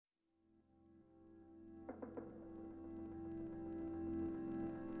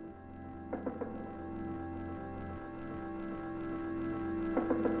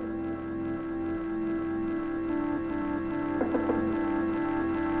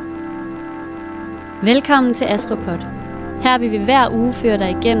Velkommen til Astropod. Her vil vi hver uge føre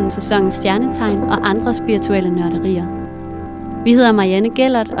dig igennem sæsonens stjernetegn og andre spirituelle nørderier. Vi hedder Marianne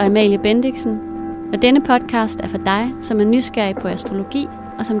Gellert og Amalie Bendiksen, og denne podcast er for dig, som er nysgerrig på astrologi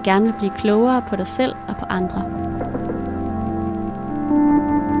og som gerne vil blive klogere på dig selv og på andre.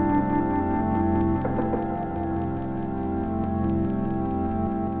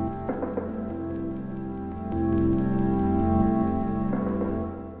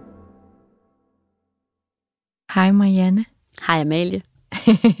 Hej Marianne. Hej Amalie.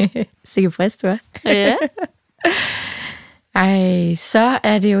 Sikke frist, hva'? Ja. Ej, så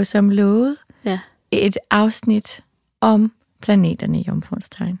er det jo som lovet et afsnit om planeterne i Jomfruens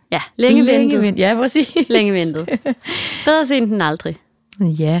tegn. Ja, længe ventet. Ja, præcis. Længe ventet. Bedre sent end aldrig.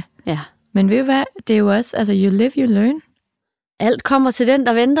 Ja. Men ved du hvad, det er jo også, altså you live, you learn. Alt kommer til den,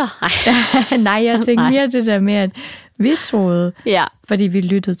 der venter. Nej, jeg tænkte mere det der med, at vi troede, fordi vi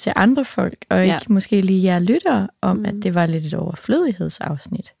lyttede til andre folk, og ikke måske lige jer lyttere, om at det var lidt et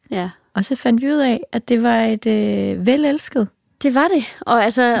overflødighedsafsnit. Ja. Og så fandt vi ud af, at det var et velelsket. Det var det. Og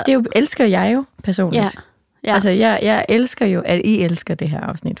altså, det elsker jeg jo personligt. Ja. Altså, jeg elsker jo, at I elsker det her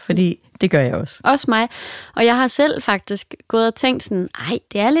afsnit, fordi det gør jeg også. Også mig. Og jeg har selv faktisk gået og tænkt sådan,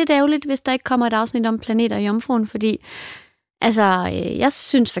 det er lidt ærgerligt, hvis der ikke kommer et afsnit om planeter i Jomfruen, fordi altså, jeg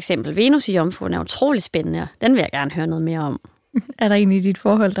synes for eksempel, Venus i Jomfruen er utrolig spændende, og den vil jeg gerne høre noget mere om. Er der en i dit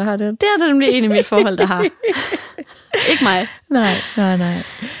forhold, der har det? Det er der nemlig en i mit forhold, der har. Ikke mig.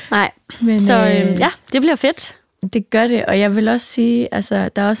 Nej. Men, så det bliver fedt. Det gør det, og jeg vil også sige, altså,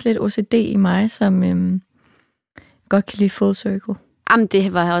 der er også lidt OCD i mig, som godt kan lide full circle. Jamen,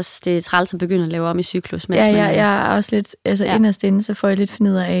 det var også det træls at begynde at lave om i cyklus. Jeg er også lidt, altså inderst inde, så får jeg lidt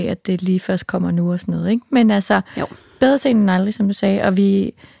fundet af, at det lige først kommer nu og sådan noget, ikke? Men altså, bedre sent end aldrig, som du sagde, og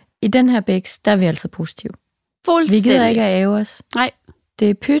vi, i den her bæks, der er vi altså positive. Vi gider ikke at æve os. Nej. Det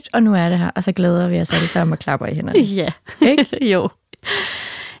er pyt, og nu er det her, og så glæder vi os alle sammen og klapper i hænderne. Ja. Ikke? Jo.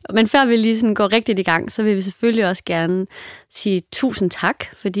 Men før vi lige sådan går rigtigt i gang, så vil vi selvfølgelig også gerne sige tusind tak,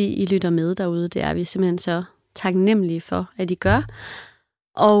 fordi I lytter med derude. Det er vi simpelthen så taknemmelige for, at I gør.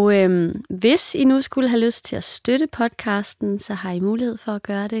 Og hvis I nu skulle have lyst til at støtte podcasten, så har I mulighed for at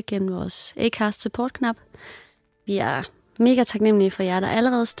gøre det gennem vores Acast support-knap. Vi er mega taknemmelige for jer, der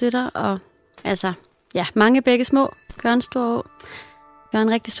allerede støtter, og altså, mange begge små gør en stor å. Gør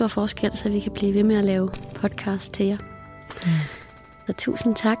en rigtig stor forskel, så vi kan blive ved med at lave podcast til jer. Så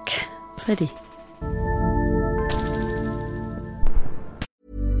tusind tak for det.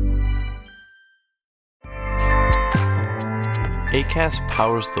 Acast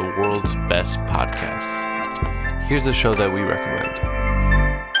powers the world's best podcasts. Here's a show that we recommend.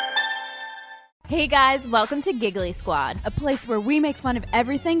 Hey guys, welcome to Giggly Squad, a place where we make fun of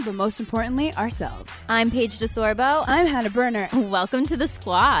everything, but most importantly, ourselves. I'm Paige DeSorbo. I'm Hannah Berner. Welcome to the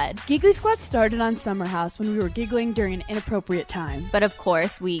squad. Giggly Squad started on Summer House when we were giggling during an inappropriate time. But of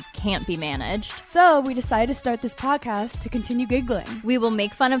course, we can't be managed. So we decided to start this podcast to continue giggling. We will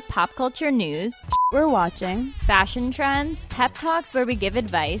make fun of pop culture news, we're watching, fashion trends, pep talks where we give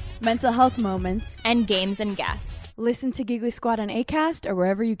advice, mental health moments, and games and guests. Listen to Giggly Squad on Acast or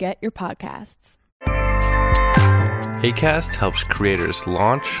wherever you get your podcasts. Acast helps creators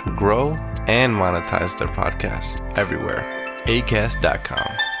launch, grow, and monetize their podcasts everywhere.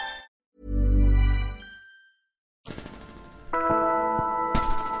 Acast.com.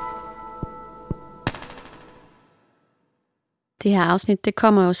 Det her afsnit, det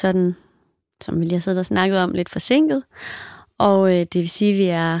kommer jo sådan, som vi lige har siddet og snakket om, lidt forsinket. Og det vil sige, at vi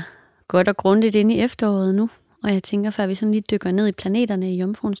er godt og grundigt inde i efteråret nu. Og jeg tænker, før vi sådan lige dykker ned i planeterne i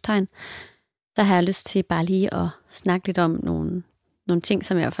Jomfruens tegn, så har jeg lyst til bare lige at snakke lidt om nogle ting,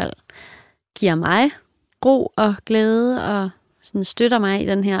 som i hvert fald giver mig ro og glæde, og sådan støtter mig i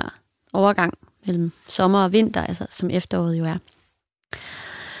den her overgang mellem sommer og vinter, altså som efteråret jo er.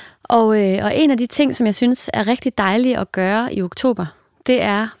 Og en af de ting, som jeg synes er rigtig dejligt at gøre i oktober, det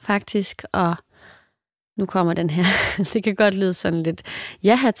er faktisk at, nu kommer den her, det kan godt lyde sådan lidt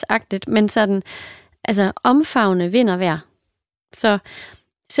jahatsagtigt, men sådan, altså omfavne vind og vejr. Så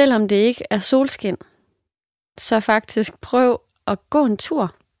selvom det ikke er solskin, så faktisk prøv at gå en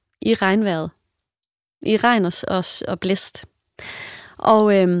tur i regnvejret. I regn og blæst.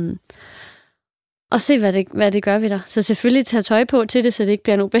 Og se, hvad det gør ved dig. Så selvfølgelig tage tøj på til det, så det ikke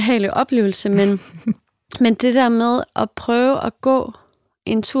bliver en ubehagelig oplevelse. Men det der med at prøve at gå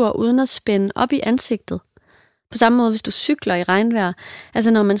en tur uden at spænde op i ansigtet. På samme måde, hvis du cykler i regnvejr.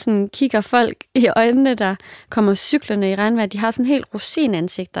 Altså når man sådan kigger folk i øjnene, der kommer cyklerne i regnvejr, de har sådan helt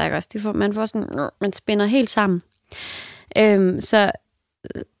rosinansigter, ikke også? Man får sådan, man spænder helt sammen.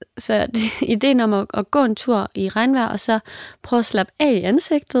 Så ideen om at gå en tur i regnvejr, og så prøve at slappe af i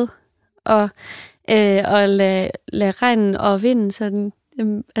ansigtet, og Og lad regnen og vinden sådan...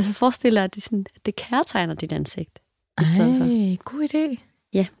 Altså forestil dig, at det kærtegner dit ansigt. I stedet for. God idé.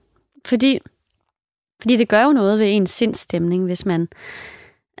 Ja, fordi det gør jo noget ved ens sindsstemning, hvis man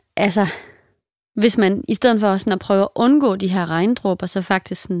i stedet for sådan at prøve at undgå de her regndråber, så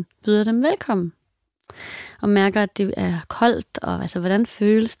faktisk sådan byder dem velkommen. Og mærker, at det er koldt, og altså, hvordan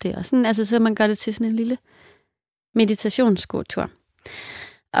føles det? Og sådan, altså, så man gør det til sådan en lille meditationsgåtur.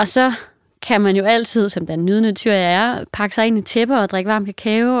 Og så kan man jo altid, som den nydende tyr jeg er, pakke sig ind i tæpper og drikke varm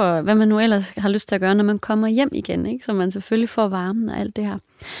kakao, og hvad man nu ellers har lyst til at gøre, når man kommer hjem igen, ikke? Så man selvfølgelig får varmen og alt det her.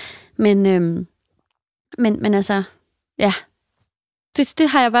 Men altså, ja, det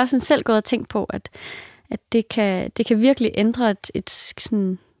har jeg bare sådan selv gået og tænkt på, at det kan virkelig ændre et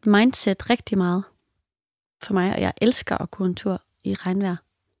sådan mindset rigtig meget for mig, og jeg elsker at gå en tur i regnvejr.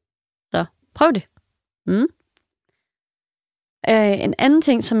 Så prøv det. En anden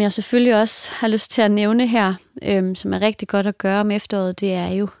ting, som jeg selvfølgelig også har lyst til at nævne her, som er rigtig godt at gøre om efteråret, det er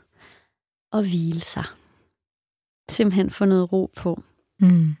jo at hvile sig. Simpelthen få noget ro på.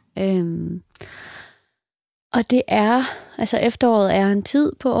 Og det er, altså efteråret er en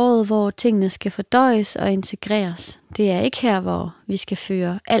tid på året, hvor tingene skal fordøjes og integreres. Det er ikke her, hvor vi skal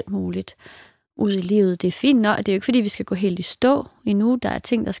føre alt muligt ud i livet. Det er fint nok, det er jo ikke fordi, vi skal gå helt i stå endnu. Der er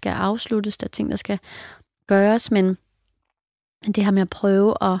ting, der skal afsluttes, der er ting, der skal gøres, men det her med at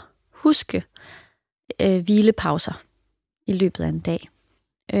prøve at huske hvilepauser i løbet af en dag.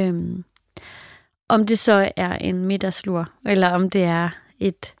 Om det så er en middagslur, eller om det er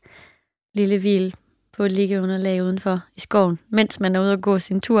et lille hvil på et liggeunderlag udenfor i skoven, mens man er ude og gå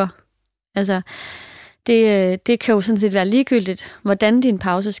sin tur. Altså, det kan jo sådan set være ligegyldigt, hvordan din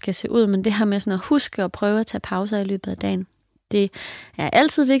pause skal se ud, men det her med sådan at huske og prøve at tage pauser i løbet af dagen, det er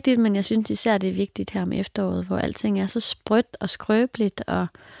altid vigtigt, men jeg synes især, det er vigtigt her med efteråret, hvor alting er så sprødt og skrøbeligt og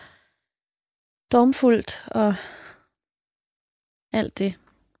stormfuldt og alt det.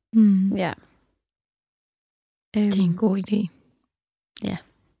 Ja. Det er en god idé. Ja.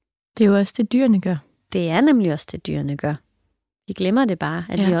 Det er jo også det, dyrene gør. Det er nemlig også det, dyrene gør. Vi glemmer det bare,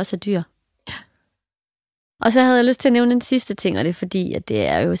 at vi også er dyr. Ja. Og så havde jeg lyst til at nævne en sidste ting, og det er fordi, at det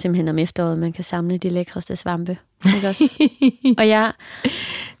er jo simpelthen om efteråret, man kan samle de lækreste svampe. Ikke også? Og jeg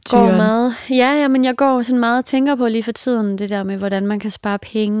går meget... Ja, men jeg går sådan meget og tænker på lige for tiden, det der med, hvordan man kan spare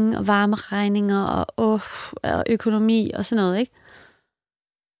penge og varmeregninger og økonomi og sådan noget, ikke?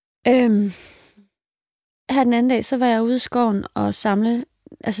 Her den anden dag, så var jeg ude i skoven og samle...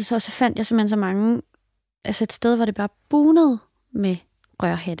 Altså, så fandt jeg simpelthen så mange... Altså et sted, hvor det bare bunede med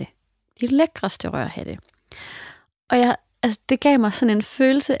rørhatte. De lækreste rørhatte. Og det gav mig sådan en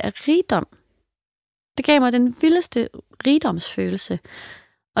følelse af rigdom. Det gav mig den vildeste rigdomsfølelse.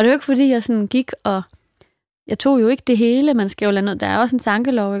 Og det er jo ikke fordi, jeg sådan gik og... Jeg tog jo ikke det hele, man skal jo lade noget. Der er også en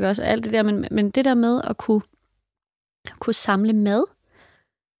sankelov, ikke også? Alt det der, men det der med at kunne samle mad,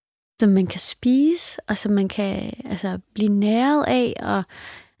 som man kan spise, og som man kan blive næret af. Og,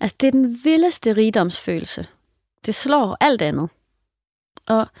 altså, det er den vildeste rigdomsfølelse. Det slår alt andet.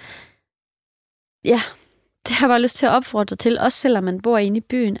 Og ja, det har jeg bare lyst til at opfordre til, også selvom man bor inde i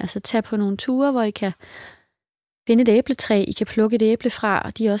byen. Altså, tag på nogle ture, hvor I kan finde et æbletræ, I kan plukke et æble fra,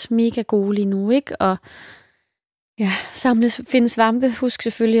 og de er også mega gode lige nu, ikke? Og ja, finde svampe. Husk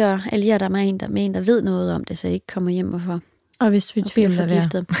selvfølgelig at alliere dig med en, der ved noget om det, så I ikke kommer hjem og får... Og hvis du er i tvivl, lad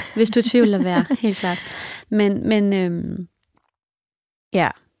være. Hvis du er i tvivl, lad være, helt klart. Men ja,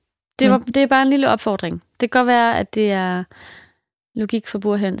 det er bare en lille opfordring. Det kan godt være, at det er logik for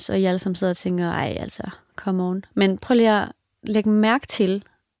burhøns, og I alle sammen sidder og tænker, ej, altså, come on. Men prøv lige at lægge mærke til,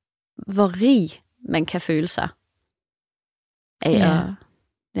 hvor rig man kan føle sig af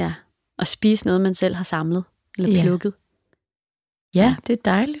at spise noget, man selv har samlet eller plukket. Ja, det er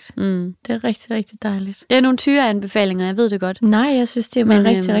dejligt. Det er rigtig, rigtig dejligt. Det er nogle tyre-anbefalinger, jeg ved det godt. Nej, jeg synes, det var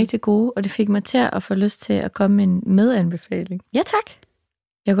rigtig, rigtig gode, og det fik mig til at få lyst til at komme med en medanbefaling. Ja, tak.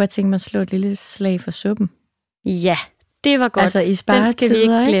 Jeg kunne godt tænke mig at slå et lille slag for suppen. Ja, det var godt. Altså i sparetider, den skal vi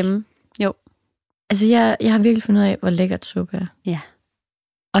ikke glemme. Jo. Altså, jeg har virkelig fundet ud af, hvor lækkert suppe er. Ja.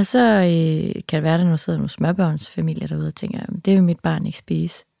 Og så kan det være, der nu sidder nogle småbørnsfamilier derude og tænker, det vil mit barn ikke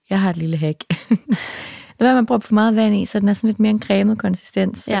spise. Jeg har et lille hæk. Det er, man bruger for meget vand i, så den er sådan lidt mere en cremet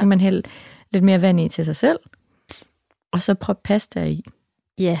konsistens. Så kan man hælde lidt mere vand i til sig selv. Og så prøv pasta i.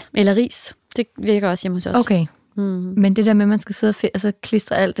 Ja, eller ris. Det virker også hjemme hos os. Okay. Men det der med, at man skal sidde og så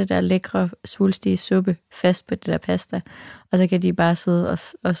klistre alt det der lækre, svulstige suppe fast på det der pasta. Og så kan de bare sidde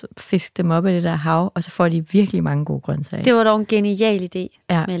og fiske dem op af det der hav, og så får de virkelig mange gode grøntsager. Det var dog en genial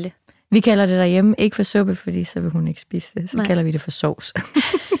idé, Melle. Vi kalder det derhjemme ikke for suppe, fordi så vil hun ikke spise det. Så kalder vi det for sovs.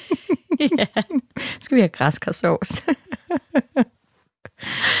 Ja. Skal vi have græskarsovs?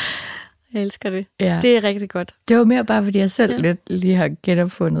 Jeg elsker det. Ja. Det er rigtig godt. Det var mere bare, fordi jeg selv lidt lige har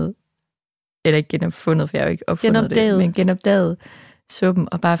genopfundet, eller ikke genopfundet, for jeg har jo ikke opfundet det, men genopdaget suppen,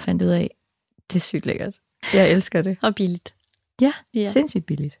 og bare fandt ud af, det er sygt lækkert. Jeg elsker det. Og billigt. Ja, sindssygt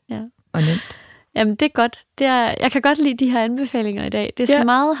billigt. Ja. Og nemt. Jamen, det er godt. Jeg kan godt lide de her anbefalinger i dag. Det er så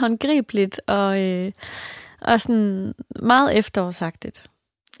meget håndgribeligt og sådan meget efterårsagtigt.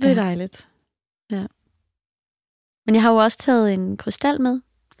 Det er dejligt. Ja. Men jeg har jo også taget en krystal med.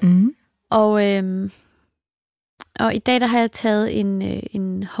 Mm. Og i dag der har jeg taget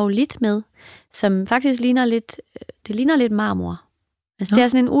en hovlit med, som faktisk ligner lidt marmor. Altså, det er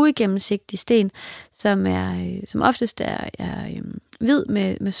sådan en uigennemsigtig sten, som oftest er hvid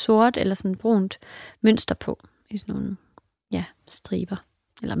med sort eller sådan brunt mønster på, i sådan nogle striber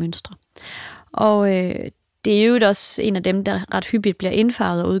eller mønstre. Og det er jo også en af dem, der ret hyppigt bliver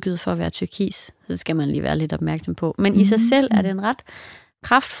indfarvet og udgivet for at være turkis. Så det skal man lige være lidt opmærksom på. Men i sig selv er det en ret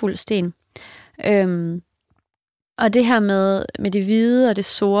kraftfuld sten. Og det her med det hvide og det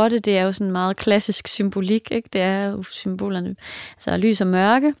sorte, det er jo sådan meget klassisk symbolik, ikke? Det er jo symbolerne, altså lys og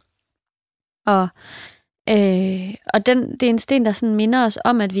mørke. Og det er en sten, der sådan minder os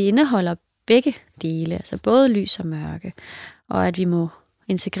om, at vi indeholder begge dele, altså både lys og mørke, og at vi må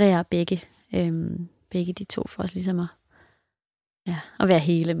integrere begge de to for os ligesom at være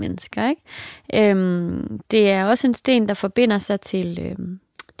hele mennesker, ikke? Det er også en sten, der forbinder sig til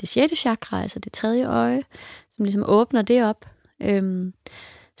det 6. chakra, altså det 3. øje, som ligesom åbner det op.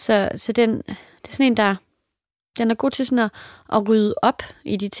 Så det er sådan en, den er god til sådan at rydde op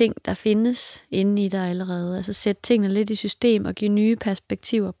i de ting, der findes inde i dig allerede. Altså sætte tingene lidt i system og give nye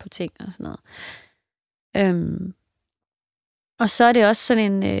perspektiver på ting og sådan noget. Og så er det også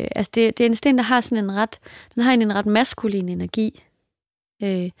sådan en, det er en sten, der har sådan en ret maskulin energi.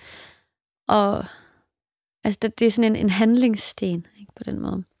 Og altså det er sådan en handlingssten, ikke, på den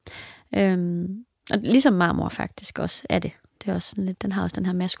måde. Og ligesom marmor faktisk også er det. Det er også sådan lidt, den har også den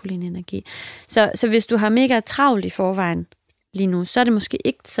her maskuline energi. Så hvis du har mega travlt i forvejen lige nu, så er det måske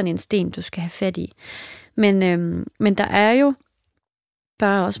ikke sådan en sten, du skal have fat i. Men der er jo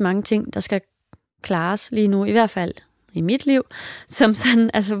bare også mange ting, der skal klares lige nu, i hvert fald i mit liv, som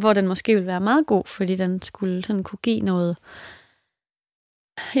sådan, altså, hvor den måske vil være meget god, fordi den skulle sådan kunne give noget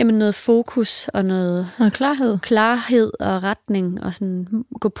fokus og noget klarhed og retning og sådan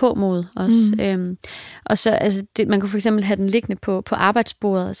gå på mod også. Og så altså man kunne for eksempel have den liggende på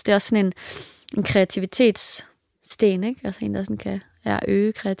arbejdsbordet. Altså, det er også sådan en kreativitetssten, ikke? Altså en, der sådan kan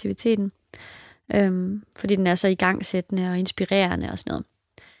øge kreativiteten. Fordi den er så igangsættende og inspirerende og sådan noget.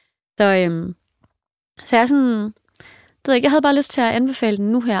 Så jeg er sådan, jeg havde bare lyst til at anbefale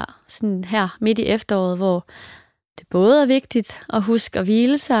den nu her midt i efteråret, hvor det både er vigtigt at huske at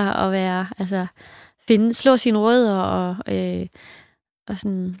hvile sig og være, slå sine rødder og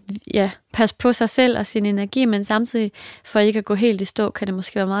sådan, passe på sig selv og sin energi, men samtidig for ikke at gå helt i stå, kan det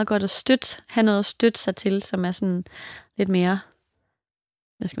måske være meget godt at have noget at støtte sig til, som er sådan lidt mere,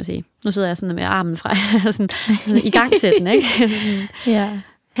 hvad skal man sige, nu sidder jeg sådan med armen fra, sådan igangsættende, ikke?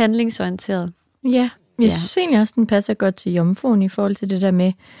 Handlingsorienteret. Ja, jeg synes egentlig også, den passer godt til Jomfruen i forhold til det der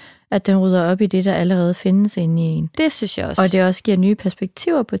med, at den rydder op i det, der allerede findes inde i en. Det synes jeg også. Og det også giver nye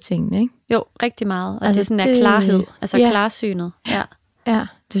perspektiver på tingene, ikke? Jo, rigtig meget. Og det er sådan klarhed, klarsynet. Ja,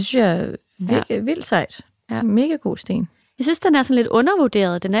 det synes jeg er vildt sejt. Ja. Mega god sten. Jeg synes, den er sådan lidt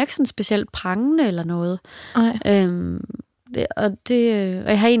undervurderet. Den er ikke sådan specielt prangende eller noget. Nej. Og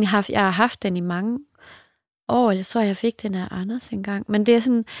jeg har haft den i mange år. Jeg tror, jeg fik den af Anders engang. Men det er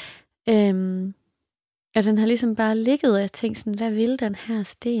sådan... Og den har ligesom bare ligget, og jeg tænkte sådan, hvad vil den her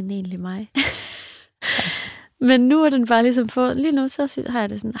sten egentlig mig? Men nu er den bare ligesom fået, lige nu så har jeg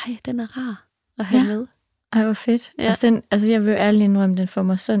det sådan, den er rar at have med. Ej, hvor fedt. Ja. Altså jeg vil ærligt indrømme, den får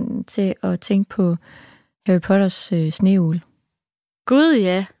mig sådan til at tænke på Harry Potters sneugle. Gud,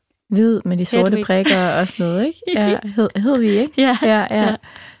 ja. Hvid med de sorte prikker og sådan noget, ikke? Ja, hed vi, ikke? Ja.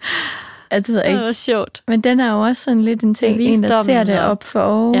 Jeg ved ikke. Det var sjovt. Men den er jo også sådan lidt en ting, en der ser det op for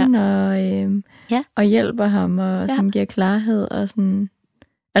oven, og hjælper ham, og sådan giver klarhed, og sådan...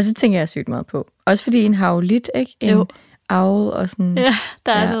 Altså, det tænker jeg sygt meget på. Også fordi en havlit, ikke? En avl, og sådan... Ja,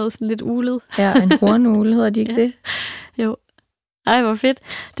 der er noget sådan lidt ulet. Ja, en hornugle hedder de ikke det? Jo. Ej, hvor fedt.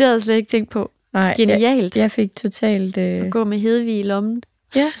 Det havde jeg slet ikke tænkt på. Nej, genialt. Jeg fik totalt... At gå med Hedvig i lommen.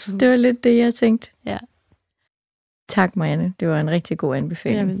 Ja, det var lidt det, jeg tænkte. Ja. Tak, Marianne. Det var en rigtig god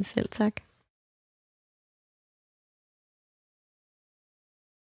anbefaling. Jamen selv tak.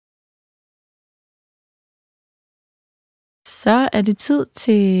 Så er det tid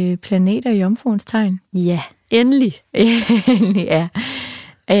til planeter i Jomfruens tegn. Ja, endelig. Endelig, ja.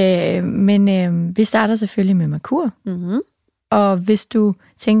 Men vi starter selvfølgelig med Merkur. Mm-hmm. Og hvis du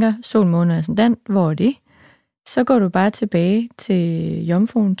tænker, sol, måne er sådan den, hvor er det? Så går du bare tilbage til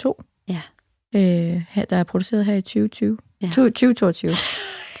Jomfruen 2. Ja. Der er produceret her i 2020. Ja. 2022.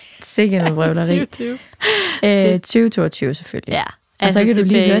 Sikke noget vrøvleri. 2022 selvfølgelig. Ja. Og så kan du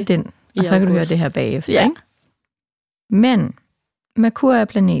lige høre den, og så kan du høre det her bagefter. Ja. Ikke? Men Merkur er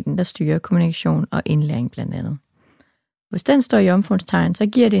planeten, der styrer kommunikation og indlæring blandt andet. Hvis den står i Jomfruens tegn, så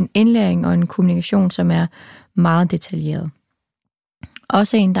giver det en indlæring og en kommunikation, som er meget detaljeret.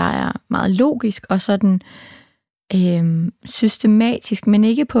 Også en, der er meget logisk og sådan systematisk, men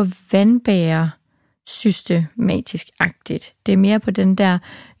ikke på vandbærer systematisk-agtigt. Det er mere på den der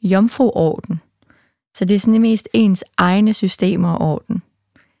jomfruorden. Så det er sådan det mest ens egne systemer og orden.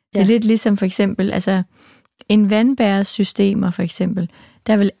 Det er lidt ligesom for eksempel, altså en vandbærers systemer for eksempel,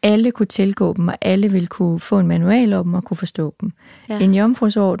 der vil alle kunne tilgå dem, og alle vil kunne få en manual om dem og kunne forstå dem. Ja. En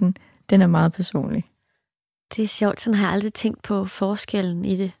jomfrus orden, den er meget personlig. Det er sjovt, sådan har jeg aldrig tænkt på forskellen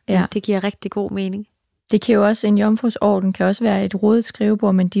i det. Ja. Det giver rigtig god mening. Det kan jo også, en jomfrus orden kan også være et rodet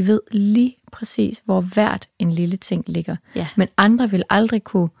skrivebord, men de ved lige præcis, hvor hvert en lille ting ligger. Ja. Men andre vil aldrig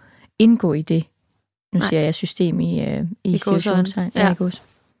kunne indgå i det. Nu siger jeg system i situationstegn. Ja.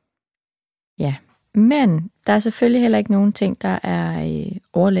 Ja. Men der er selvfølgelig heller ikke nogen ting, der er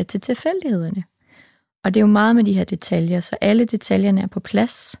overladt til tilfældighederne. Og det er jo meget med de her detaljer, så alle detaljerne er på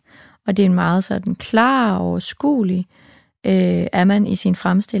plads, og det er en meget sådan klar og overskuelig, er man i sin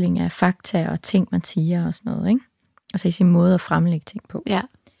fremstilling af fakta og ting, man siger og sådan noget, ikke? Altså i sin måde at fremlægge ting på. Ja.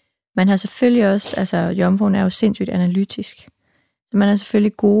 Man har selvfølgelig også, altså Jomfruen er jo sindssygt analytisk, så man har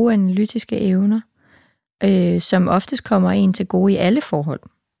selvfølgelig gode analytiske evner, som oftest kommer en til gode i alle forhold,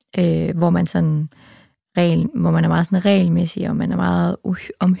 hvor man er meget sådan regelmæssig, og man er meget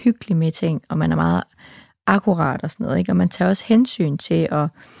omhyggelig med ting, og man er meget akkurat og sådan noget, ikke? Og man tager også hensyn til, at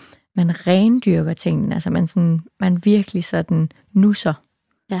man rendyrker tingene, altså man virkelig sådan nusser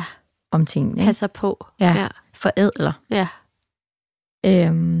om tingene. Ikke? Passer på. Ja, forædler. Ja.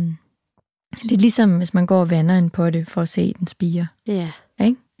 Lidt ligesom, hvis man går og vander en potte for at se den spire. Ja.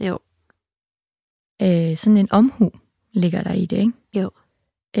 Ikke? Jo. Sådan en omhu ligger der i det, ikke? Jo.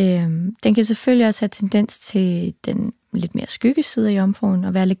 Den kan selvfølgelig også have tendens til den lidt mere skyggeside af Jomfruen,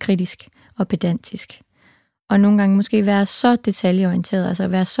 og være lidt kritisk og pedantisk. Og nogle gange måske være så detaljeorienteret, altså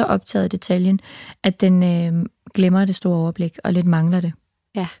være så optaget af detaljen, at den glemmer det store overblik, og lidt mangler det.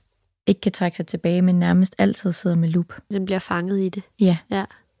 Ja. Ikke kan trække sig tilbage, men nærmest altid sidder med lup. Den bliver fanget i det. Ja. Ja.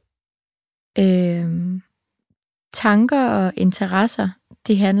 Tanker og interesser,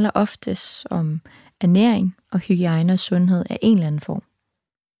 det handler oftest om ernæring og hygiejne og sundhed af en eller anden form.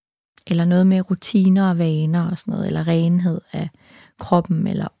 Eller noget med rutiner og vaner og sådan noget, eller renhed af kroppen,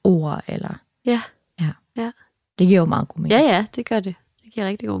 eller ord, eller... Ja. Det giver jo meget god mening. Ja, det gør det. Det giver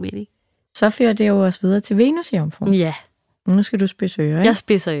rigtig god mening. Så fører det jo også videre til Venus i Jomfruen. Ja. Nu skal du spidse ører, ikke? Jeg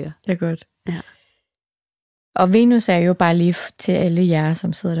spidser ører. Det er godt. Ja. Og Venus er jo bare lige til alle jer,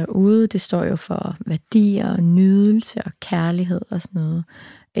 som sidder derude. Det står jo for værdier og nydelse og kærlighed og sådan noget.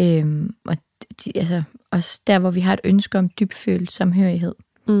 Og altså, også der, hvor vi har et ønske om dybfølt samhørighed.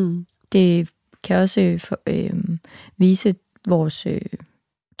 Mm. Det kan også vise vores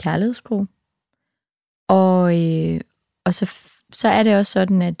kærlighedssprog. Og så er det også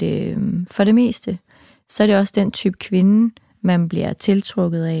sådan, at for det meste, så er det også den type kvinde, man bliver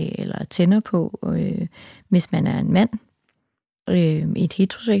tiltrukket af eller tænder på, hvis man er en mand i et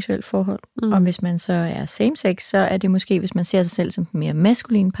heteroseksuelt forhold. Og hvis man så er same-sex, så er det måske, hvis man ser sig selv som en mere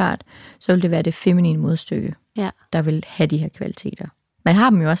maskulin part, så vil det være det feminine modstykke, der vil have de her kvaliteter. Man har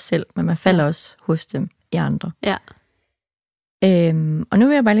dem jo også selv, men man falder også hos dem i andre. Ja. Og nu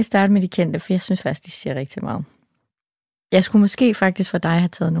vil jeg bare lige starte med de kendte, for jeg synes faktisk, de siger rigtig meget. Jeg skulle måske faktisk for dig have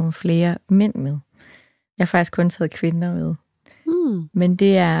taget nogle flere mænd med. Jeg har faktisk kun taget kvinder med. Men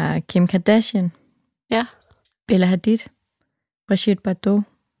det er Kim Kardashian, Bella Hadid, Brigitte Bardot,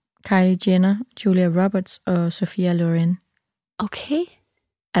 Kylie Jenner, Julia Roberts og Sophia Loren. Okay.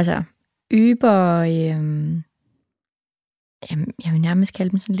 Altså, jeg vil nærmest kalde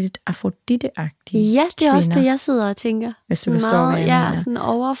dem sådan lidt Afrodite-agtige Ja, det er også kvinder, det, jeg sidder og tænker. hvis du forstår, hvad jeg mener. Sådan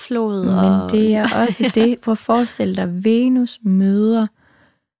overflod. Men det er også det, hvor forestille dig, Venus møder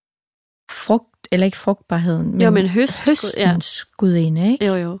eller ikke frugtbarheden, men høstens gudinde, ikke?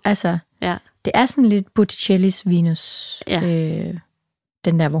 Jo. Altså, det er sådan lidt Botticellis Venus,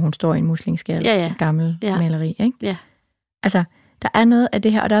 den der, hvor hun står i en muslingskal, gammel maleri, ikke? Ja. Altså, der er noget af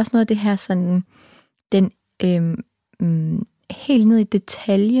det her, og der er også noget af det her sådan, den helt ned i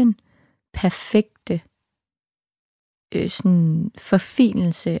detaljen, perfekte sådan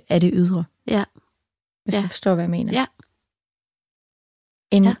forfinelse af det ydre. Ja. Hvis du forstår, hvad jeg mener. Ja.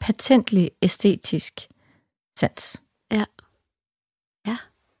 En patentlig æstetisk sans. Ja.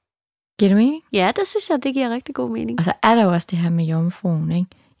 Giver det mening? Ja, det synes jeg, det giver rigtig god mening. Og så er der jo også det her med jomfruen, ikke?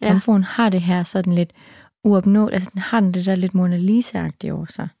 Ja. Jomfruen har det her sådan lidt uopnået, altså den har det der lidt Mona Lisa-agtige over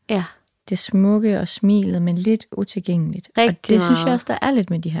sig. Ja. Det smukke og smilet, men lidt utilgængeligt. Rigtig og det synes jeg meget. også, der er lidt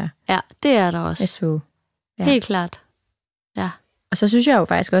med de her. Ja, det er der også. SO. Ja. Helt klart. Ja. Og så synes jeg jo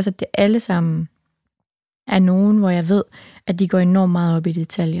faktisk også, at det alle sammen er nogen, hvor jeg ved, at de går enormt meget op i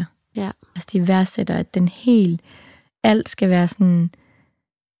detaljer. Ja. Altså de værdsætter, at alt skal være sådan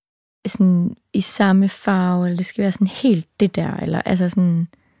i samme farve, eller det skal være sådan helt det der, eller altså sådan...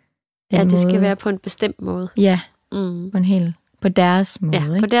 Ja, det måde. skal være på en bestemt måde. Ja, på deres måde. Ja,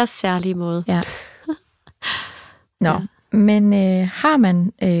 ikke? på deres særlige måde. Ja. Nå, ja. Men har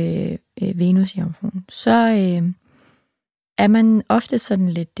man Venus i Jomfruen, så er man ofte sådan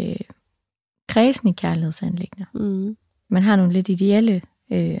lidt kredsen i kærlighedsanliggender. Man har nogle lidt ideelle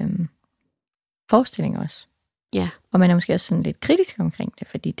forestillinger også. Ja. Og man er måske også sådan lidt kritisk omkring det,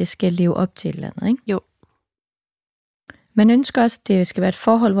 fordi det skal leve op til et eller andet, ikke? Jo. Man ønsker også, at det skal være et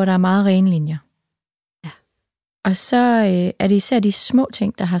forhold, hvor der er meget rene linjer. Ja. Og så er det især de små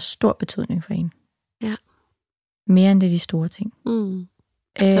ting, der har stor betydning for en. Ja. Mere end det de store ting.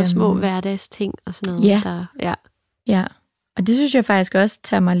 Så små hverdagsting og sådan noget. Ja. Der, ja. Og det synes jeg faktisk også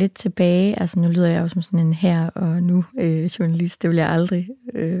tager mig lidt tilbage. Altså nu lyder jeg jo som sådan en her og nu journalist. Det vil jeg aldrig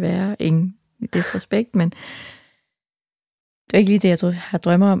være. Ingen disrespekt, men det er ikke lige det, jeg har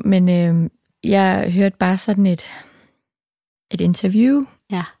drømmer om. Men jeg hørte bare sådan et interview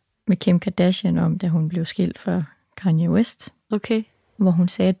med Kim Kardashian om, da hun blev skilt fra Kanye West. Okay. Hvor hun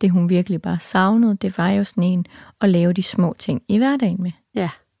sagde, at det hun virkelig bare savnede, det var jo sådan en at lave de små ting i hverdagen med. Ja.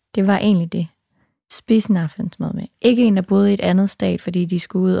 Det var egentlig det. Spise en aftensmad med. Ikke en, der boede i et andet stat, fordi de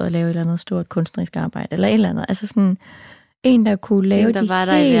skulle ud og lave et eller andet stort kunstnerisk arbejde, eller et eller andet. Altså sådan en, der kunne lave en, der var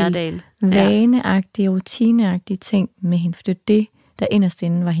der i hverdagen. Vaneagtige, rutineagtige ting med hende. For det der inderst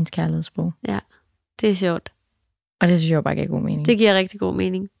inde var hendes kærlighedssprog. Ja, det er sjovt. Og det synes jeg bare giver god mening. Det giver rigtig god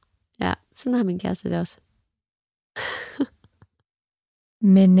mening. Ja, sådan har min kæreste det også.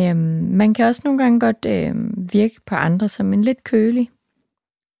 Men man kan også nogle gange godt virke på andre som en lidt kølig,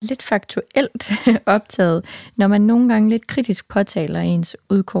 lidt faktuelt optaget, når man nogle gange lidt kritisk påtaler ens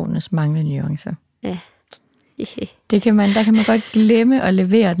udkårnes manglende nuancer. Ja. Der kan man godt glemme at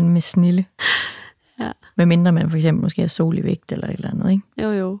levere den med snille. Ja. Medmindre man for eksempel måske er sol i vægt eller et eller andet, ikke?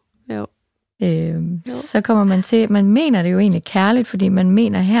 Jo. Så kommer man til, man mener det jo egentlig kærligt, fordi man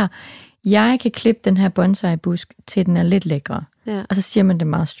mener her, jeg kan klippe den her bonsai-busk, til den er lidt lækre. Ja. Og så siger man det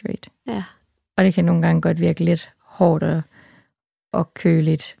meget straight. Ja. Og det kan nogle gange godt virke lidt hårdt og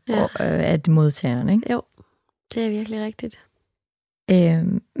køligt af modtageren, ikke? Jo, det er virkelig rigtigt.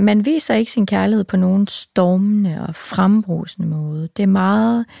 Man viser ikke sin kærlighed på nogen stormende og frembrusende måde. Det er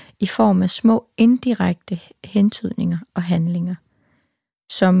meget i form af små indirekte hentydninger og handlinger,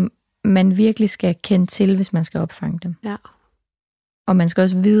 som man virkelig skal kende til, hvis man skal opfange dem. Ja. Og man skal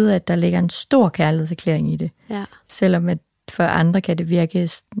også vide, at der ligger en stor kærlighedserklæring i det. Ja. Selvom at for andre kan det virke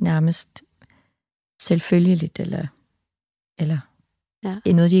nærmest selvfølgeligt, eller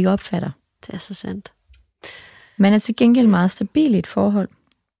noget, de ikke opfatter. Det er så sandt. Man er til gengæld meget stabil i et forhold.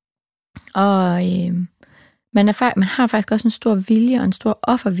 Og man har faktisk også en stor vilje og en stor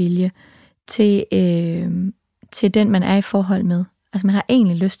offervilje til den, man er i forhold med. Altså man har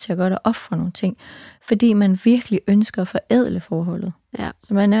egentlig lyst til at godt at ofre nogle ting, fordi man virkelig ønsker at forædle forholdet. Ja.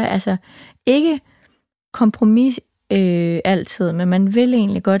 Så man er altså ikke kompromis altid, men man vil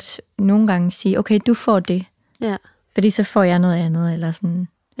egentlig godt nogle gange sige, okay, du får det, fordi så får jeg noget andet, eller sådan.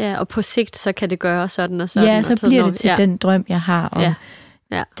 Ja, og på sigt, så kan det gøre sådan og sådan. Ja, så bliver det til den drøm, jeg har om,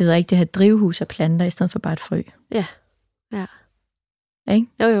 det ved jeg ikke, det her drivhus af planter, i stedet for bare et frø. Ja. Ikke?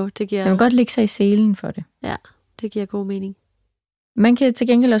 Jo, det giver... Man kan godt lægge sig i selen for det. Ja, det giver god mening. Man kan til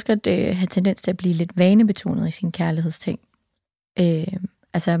gengæld også godt have tendens til at blive lidt vanebetonet i sin kærlighedsting.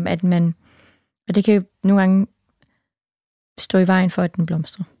 Altså, at man... Og det kan jo nogle gange stå i vejen for, at den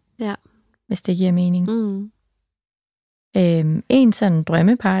blomstrer. Ja. Hvis det giver mening. En sådan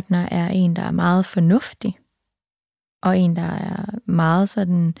drømmepartner er en, der er meget fornuftig. Og en, der er meget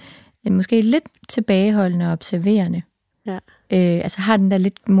sådan... Måske lidt tilbageholdende og observerende. Ja. Altså har den der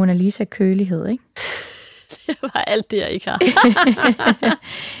lidt Mona Lisa-kølighed, ikke? Det var alt det, jeg ikke har.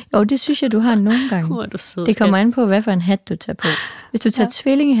 Jo, det synes jeg, du har nogle gange. Hvor er du sød, det kommer an på, hvad for en hat du tager på. Hvis du tager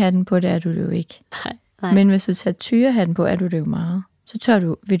tvillingehatten på, det er du det jo ikke. Nej. Men hvis du tager tyrehatten på, er du det jo meget.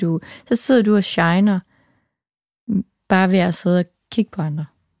 Så sidder du og shiner, bare ved at sidde og kigge på andre.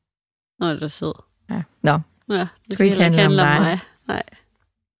 Nå, er du sød. Ja. Nå. Ja, det skal ikke handle om mig. Nej.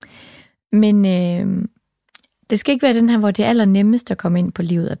 Men Det skal ikke være den her, hvor det er allernemmest at komme ind på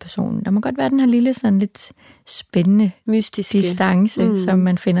livet af personen. Der må godt være den her lille, sådan lidt spændende mystiske distance, som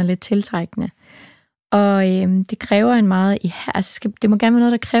man finder lidt tiltrækkende. Og det kræver en meget... det må gerne være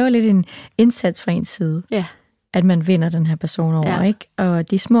noget, der kræver lidt en indsats fra ens side. Ja. At man vinder den her person over, ikke?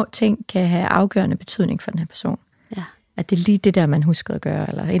 Og de små ting kan have afgørende betydning for den her person. Ja. At det er lige det der, man husker at gøre,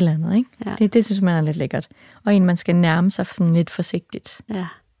 eller et eller andet, ikke? Ja. Det synes man er lidt lækkert. Og en, man skal nærme sig sådan lidt forsigtigt. Ja.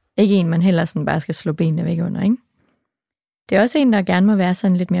 Ikke en, man heller sådan bare skal slå benene væk under, ikke? Det er også en, der gerne må være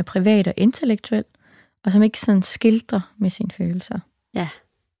sådan lidt mere privat og intellektuel, og som ikke sådan skildrer med sine følelser. Ja.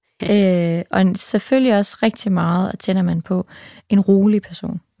 Og selvfølgelig også rigtig meget, at tænder man på en rolig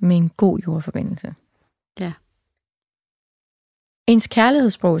person med en god jordforbindelse. Ja. Ens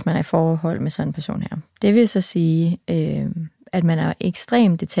kærlighedssprog, hvis man er i forhold med sådan en person her, det vil så sige, at man er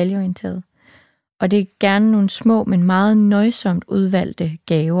ekstremt detaljeorienteret. Og det er gerne nogle små, men meget nøjsomt udvalgte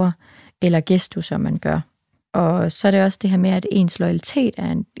gaver eller gestus, som man gør. Og så er det også det her med, at ens loyalitet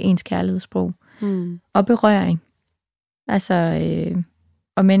er ens kærlighedssprog. Og berøring. Altså,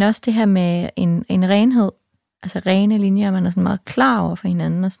 men også det her med en renhed, altså rene linjer, man er sådan meget klar over for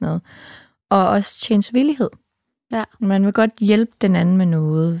hinanden og sådan noget. Og også tjensvillighed. Ja. Man vil godt hjælpe den anden med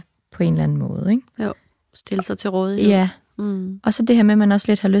noget på en eller anden måde, ikke? Jo, stille sig til rådighed. Ja. Og så det her med, at man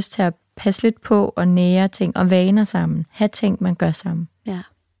også lidt har lyst til at passe lidt på og nære ting og vaner sammen. Have ting, man gør sammen. Ja.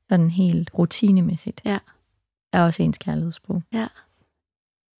 Sådan helt rutinemæssigt. Ja. Er også ens kærlighedssprog. Ja.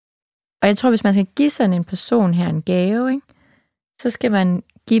 Og jeg tror, hvis man skal give sådan en person her en gave, ikke, så skal man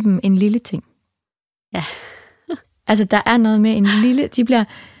give dem en lille ting. Ja. Altså, der er noget med en lille... De bliver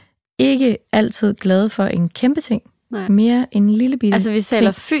ikke altid glade for en kæmpe ting. Nej. Mere en lille bitte Altså, vi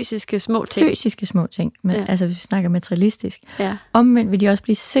taler fysiske små ting. Fysiske små ting. Men, altså, hvis vi snakker materialistisk. Ja. Omvendt vil de også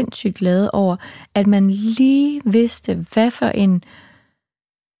blive sindssygt glade over, at man lige vidste, hvad for en...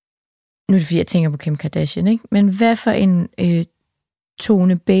 Nu er det fordi, jeg tænker på Kim Kardashian, ikke? Men hvad for en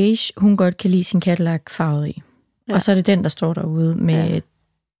tone beige, hun godt kan lide sin Cadillac farvet i. Ja. Og så er det den, der står derude med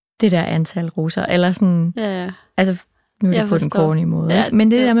det der antal roser. Eller sådan... Ja. Altså, nu er det på den corny måde. Ja,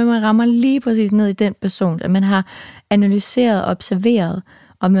 men det der med, at man rammer lige præcis ned i den person, at man har analyseret og observeret,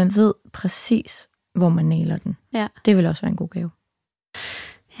 og man ved præcis, hvor man næler den. Ja. Det vil også være en god gave.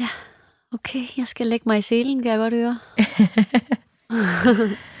 Ja, okay. Jeg skal lægge mig i selen, kan jeg godt høre.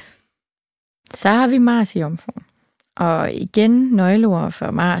 Så har vi Mars i Jomfruen. Og igen, nøgleord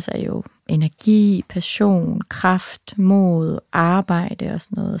for Mars er jo energi, passion, kraft, mod, arbejde og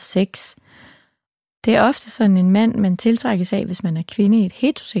sådan noget, sex. Det er ofte sådan en mand, man tiltrækkes af, hvis man er kvinde i et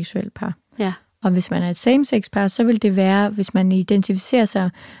heteroseksuelt par. Ja. Og hvis man er et same-sex par, så vil det være, hvis man identificerer sig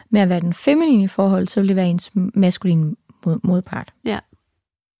med at være den feminine forhold, så vil det være ens maskuline modpart. Ja.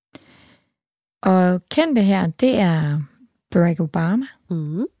 Og kendte her, det er Barack Obama,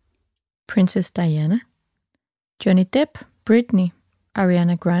 Princess Diana, Johnny Depp, Britney,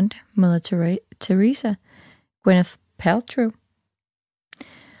 Ariana Grande, Mother Teresa, Gwyneth Paltrow.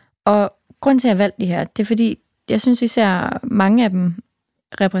 Og grunden til, at jeg har valgt de her, det er fordi, jeg synes især, mange af dem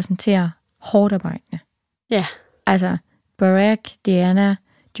repræsenterer hårdt arbejdende. Ja. Altså, Barack, Diana,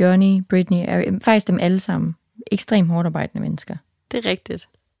 Johnny, Britney, faktisk dem alle sammen ekstremt hårdt arbejdende mennesker. Det er rigtigt.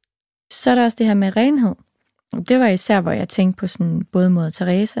 Så er der også det her med renhed. Det var især, hvor jeg tænkte på sådan, både Mother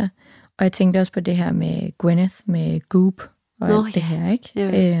Teresa, og jeg tænkte også på det her med Gwyneth, med Goop og alt det her,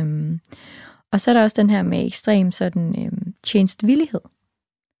 ikke? Og så er der også den her med ekstrem sådan tjenestvillighed.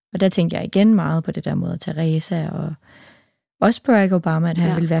 Og der tænkte jeg igen meget på det der Mother Teresa, og også Barack Obama, at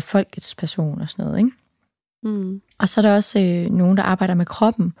han ville være folkets person og sådan noget, ikke? Og så er der også nogen, der arbejder med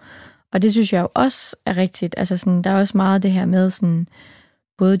kroppen. Og det synes jeg jo også er rigtigt. Altså sådan, der er også meget det her med sådan,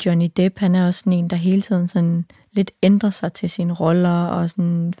 både Johnny Depp, han er også sådan en, der hele tiden sådan lidt ændrer sig til sine roller, og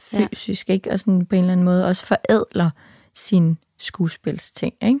sådan fysisk, ikke? Og sådan på en eller anden måde også forædler sin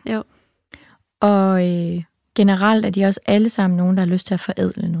skuespilsting, ikke? Jo. Og generelt er de også alle sammen nogen, der har lyst til at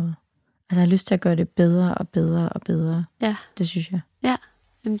forædle noget. Altså har lyst til at gøre det bedre og bedre og bedre. Ja. Det synes jeg. Ja,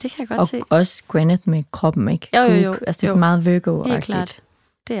 jamen, det kan jeg godt se. Og også Gwyneth med kroppen, ikke? Jo. Altså det er så meget Virgo-agtigt. Helt klart.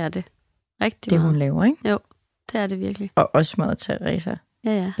 Det er det. Rigtig det, meget. Hun laver, ikke? Jo, det er det virkelig. Og også Mother Teresa.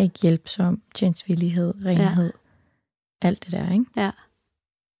 Ja. Ikke hjælpsom, tjenestvillighed, renhed. Alt det der, ikke? Ja.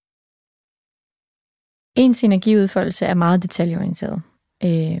 Ens energiudfoldelse er meget detaljeorienteret.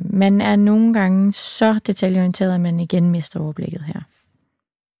 Man er nogle gange så detaljeorienteret, at man igen mister overblikket her.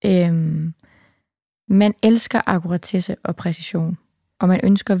 Man elsker akkuratesse og præcision, og man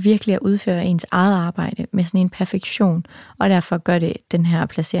ønsker virkelig at udføre ens eget arbejde med sådan en perfektion, og derfor gør det den her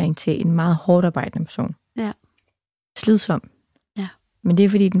placering til en meget hårdt arbejdende person. Ja. Slidsom. Ja. Men det er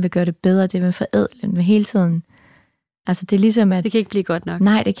fordi, den vil gøre det bedre, det vil forædle, den vil hele tiden Altså det er ligesom, at... Det kan ikke blive godt nok.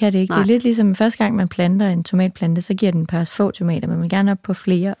 Nej, det kan det ikke. Nej. Det er lidt ligesom, første gang man planter en tomatplante, så giver den et par få tomater. Man vil gerne op på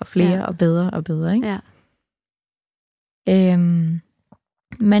flere og flere og bedre og bedre, ikke? Ja.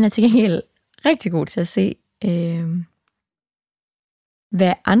 Man er til gengæld rigtig god til at se,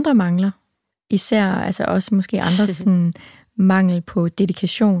 hvad andre mangler. Især altså også måske andres sådan, mangel på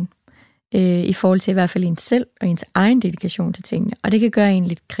dedikation. I forhold til i hvert fald ens selv og ens egen dedikation til tingene. Og det kan gøre en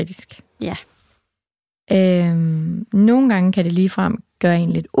lidt kritisk. Ja. Nogle gange kan det ligefrem gøre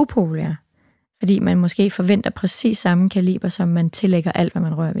en lidt upopulær, fordi man måske forventer præcis samme kaliber, som man tillægger alt, hvad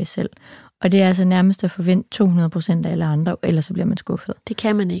man rører ved selv. Og det er altså nærmest at forvente 200% af alle andre, ellers så bliver man skuffet. Det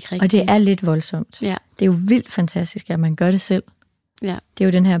kan man ikke rigtig. Og det er lidt voldsomt. Ja. Det er jo vildt fantastisk, at man gør det selv. Ja. Det er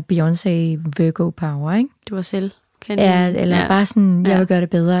jo den her Beyoncé Virgo power, ikke? Du var selv. Ja, eller bare sådan, jeg vil gøre det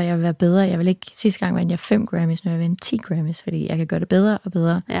bedre, jeg vil være bedre. Jeg vil ikke, sidste gang vandt jeg 5 Grammys, nu jeg vandt 10 Grammys, fordi jeg kan gøre det bedre og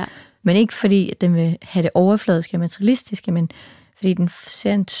bedre. Ja. Men ikke fordi, at den vil have det overfladiske og materialistiske, men fordi den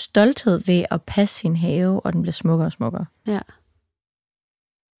ser en stolthed ved at passe sin have, og den bliver smukkere og smukkere. Ja.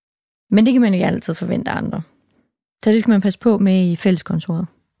 Men det kan man ikke altid forvente af andre. Så det skal man passe på med i fælleskontoret.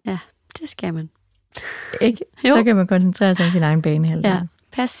 Ja, det skal man. Ikke? Så kan man koncentrere sig om sin egen bane. Ja,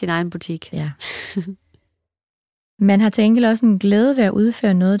 pas sin egen butik. Ja. Man har til enkelt også en glæde ved at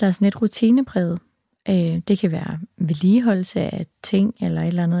udføre noget, der er sådan lidt rutinepræget. Det kan være vedligeholdelse af ting eller et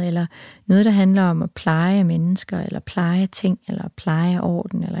eller andet, eller noget, der handler om at pleje mennesker, eller pleje ting, eller pleje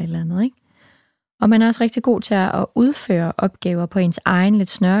orden, eller et eller andet, ikke? Og man er også rigtig god til at udføre opgaver på ens egen lidt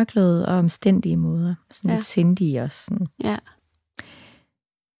snørklede og omstændige måder. Sådan lidt sindige også. Sådan. Ja.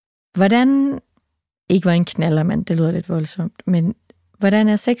 Hvordan knaller man, det lyder lidt voldsomt, men hvordan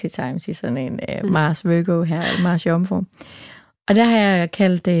er sexy times i sådan en Mars Virgo her, Mars Jomfruen? Og der har jeg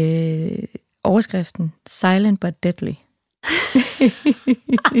kaldt overskriften Silent but Deadly.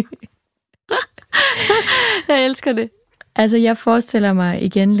 Jeg elsker det. Altså, jeg forestiller mig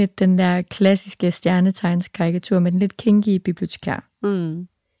igen lidt den der klassiske stjernetegnskarikatur med den lidt kinky bibliotekar. Mm.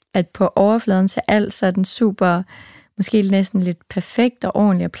 At på overfladen ser alt sådan super, måske næsten lidt perfekt og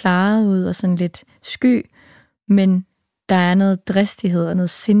ordentligt og plejet ud, og sådan lidt sky, men der er noget dristighed og noget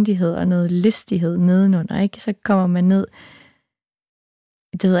sindighed og noget listighed nedenunder, ikke? Så kommer man ned,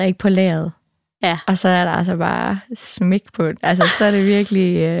 det ved jeg ikke, på lageret. Ja. Og så er der altså bare smæk på det. Altså, så er det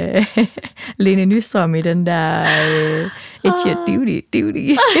virkelig Lene Nystrøm i den der it's your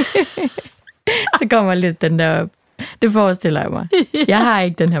duty. Så kommer lidt den der, det forestiller jeg mig. Jeg har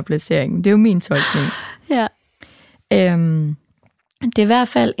ikke den her placering. Det er jo min tolkning. Ja. Det er i hvert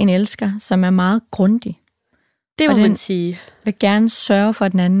fald en elsker, som er meget grundig. Det må man sige. Vil gerne sørge for,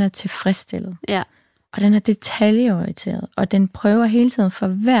 at den anden er tilfredsstillet. Ja. Og den er detaljeorienteret, og den prøver hele tiden for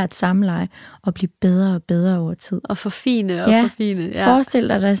hvert samleje at blive bedre og bedre over tid. Og forfine og forfine. Ja. Forestil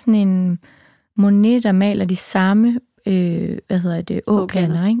dig, der er sådan en Monet, der maler de samme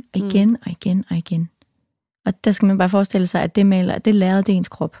åkander, ikke? Igen og igen og igen. Og der skal man bare forestille sig, at det lavede det ens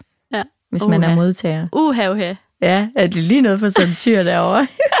krop, hvis man er modtager. Ja, er det lige noget for sådan en tyr derovre?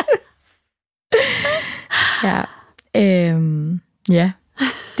 Ja. Ja.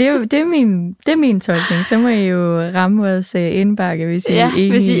 Det er min tolkning. Så må I jo ramme vores indbakke, hvis I er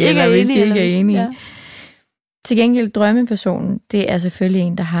enige, hvis I ikke eller hvis I ikke er enige. Ja. Til gengæld, drømmepersonen, det er selvfølgelig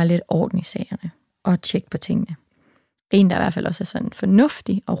en, der har lidt orden i sagerne og tjek på tingene. En, der i hvert fald også er sådan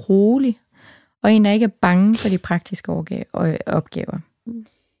fornuftig og rolig, og en, der ikke er bange for de praktiske opgaver.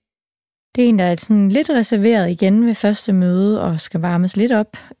 Det er en, der er sådan lidt reserveret igen ved første møde og skal varmes lidt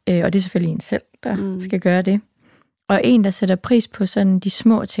op, og det er selvfølgelig en selv, der skal gøre det. Og en, der sætter pris på sådan de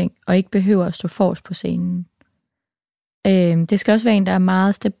små ting, og ikke behøver at stå forrest på scenen. Det skal også være en, der er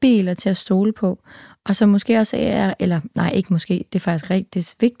meget stabil og til at stole på, og som måske også ikke måske, det er faktisk rigtig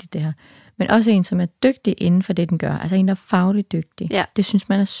vigtigt det her, men også en, som er dygtig inden for det, den gør. Altså en, der er fagligt dygtig. Ja. Det synes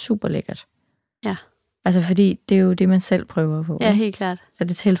man er super lækkert. Ja. Altså fordi det er jo det, man selv prøver på. Ja, helt klart. Så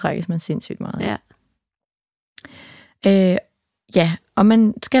det tiltrækkes man sindssygt meget. Ja. Og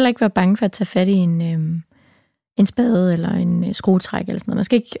man skal heller ikke være bange for at tage fat i en spade eller en skruetræk eller sådan noget. Man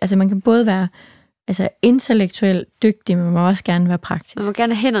skal ikke, man kan både være intellektuelt dygtig, men man må også gerne være praktisk. Man må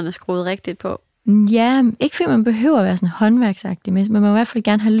gerne have hænderne skruet rigtigt på. Ja, ikke fordi man behøver at være sådan håndværksagtig, men man må i hvert fald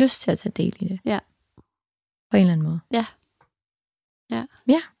gerne have lyst til at tage del i det. Ja. På en eller anden måde. Ja.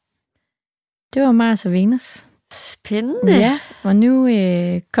 Det var Mars og Venus. Spændende. Ja, og nu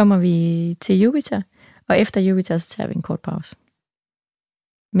kommer vi til Jupiter, og efter Jupiter, så tager vi en kort pause.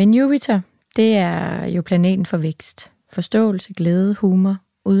 Men Jupiter, det er jo planeten for vækst. Forståelse, glæde, humor,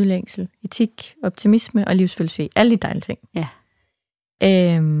 udlængsel, etik, optimisme og livsfilosofi. Alle de dejlige ting. Ja.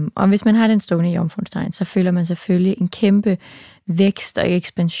 Og hvis man har den stående i Jomfruens tegn, så føler man selvfølgelig en kæmpe vækst og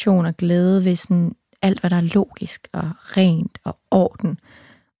ekspansion og glæde ved sådan alt, hvad der er logisk og rent og orden.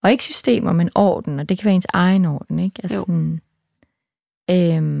 Og ikke systemer, men orden, og det kan være ens egen orden, ikke? Altså sådan,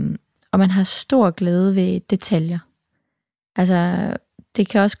 og man har stor glæde ved detaljer. Altså, det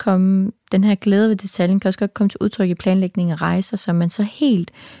kan også komme, den her glæde ved detaljen kan også godt komme til udtryk i planlægning af rejser, som man så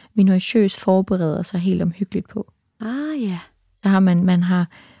helt minutiøst forbereder sig helt omhyggeligt på. Ja. Så har man har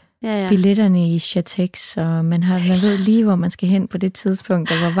billetterne i Chatex, og man ved lige, hvor man skal hen på det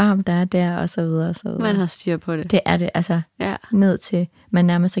tidspunkt, og hvor varmt der er der, og så videre, og så videre. Man har styr på det. Det er det, altså ned til, man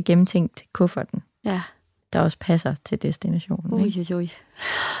nærmest har gennemtænkt kufferten. Ja. Der også passer til destinationen. Ui.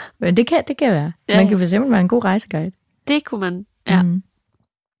 Men det kan være. Ja, man kan for eksempel være en god rejseguide. Det kunne man, ja.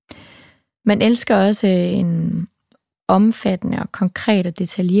 Man elsker også en omfattende og konkret og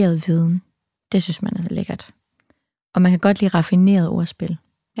detaljeret viden. Det synes man er lækkert. Og man kan godt lide raffineret ordspil.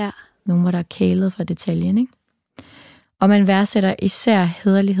 Ja. Nogle, hvor der er kælet fra detaljen, ikke? Og man værdsætter især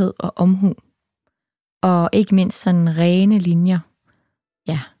hæderlighed og omhu. Og ikke mindst sådan rene linjer.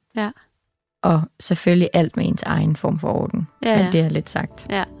 Ja. Og selvfølgelig alt med ens egen form for orden. Alt det er lidt sagt.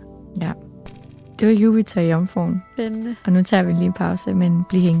 Ja. Det var Jupiter i Jomfruen. Spændende. Og nu tager vi lige en pause, men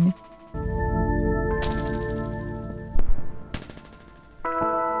bliv hængende.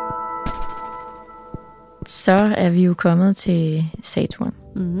 Så er vi jo kommet til Saturn.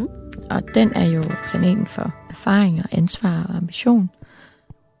 Mm-hmm. Og den er jo planeten for erfaring og ansvar og ambition.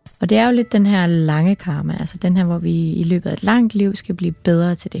 Og det er jo lidt den her lange karma, altså den her, hvor vi i løbet af et langt liv skal blive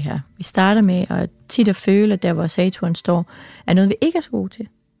bedre til det her. Vi starter med at tit at føle, at der, hvor Saturn står, er noget, vi ikke er så gode til.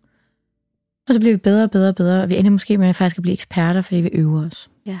 Og så bliver vi bedre, og vi ender måske med at faktisk at blive eksperter, fordi vi øver os.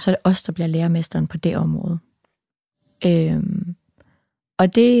 Ja. Så er det os, der bliver lærermesteren på det område.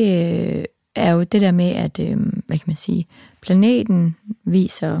 Og det er jo det der med, at hvad kan man sige, planeten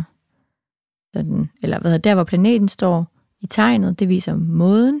viser sådan, eller der hvor planeten står i tegnet, det viser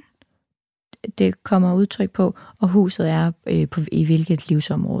måden, det kommer udtryk på, og huset er i hvilket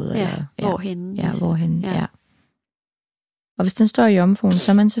livsområde. Hvorhenne. Hvorhenne. Ja. Og hvis den står i Jomfruen,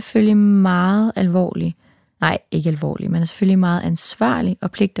 så er man selvfølgelig meget alvorlig. Nej, ikke alvorlig. Man er selvfølgelig meget ansvarlig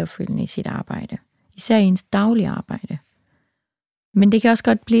og pligtopfyldende i sit arbejde. Især i ens daglige arbejde. Men det kan også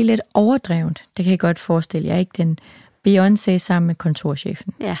godt blive lidt overdrevet. Det kan jeg godt forestille jer, ikke? Den Beyoncé sammen med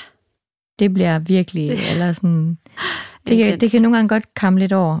kontorchefen. Ja. Det bliver virkelig, eller sådan... Det kan nogle gange godt komme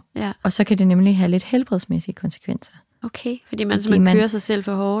lidt over. Ja. Og så kan det nemlig have lidt helbredsmæssige konsekvenser. Okay, fordi man kører sig selv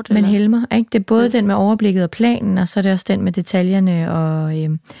for hårdt? Man eller? helmer, ikke? Det er både den med overblikket og planen, og så er det også den med detaljerne og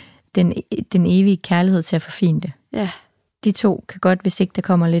den evige kærlighed til at forfine det. Ja. De to kan godt, hvis ikke der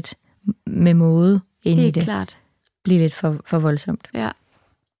kommer lidt med måde ind i det, klart. Blive lidt for voldsomt. Ja.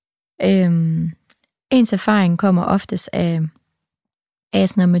 Ens erfaring kommer oftest af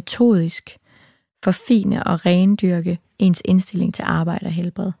sådan noget metodisk forfine og rendyrke ens indstilling til arbejde og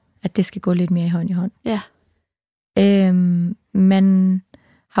helbred. At det skal gå lidt mere hånd i hånd. Ja. Man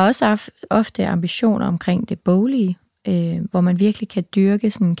har også ofte ambitioner omkring det boglige, hvor man virkelig kan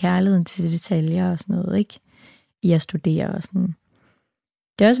dyrke sådan kærligheden til detaljer og sådan noget, ikke? I at studere og sådan.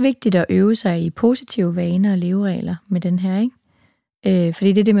 Det er også vigtigt at øve sig i positive vaner og leveregler med den her, ikke?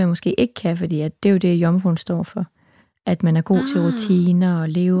 Fordi det er det, man måske ikke kan, fordi at det er jo det, Jomfruen står for. At man er god til rutiner og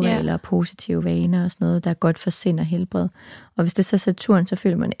leveregler og positive vaner og sådan noget, der er godt for sind og helbred. Og hvis det så er Saturn, så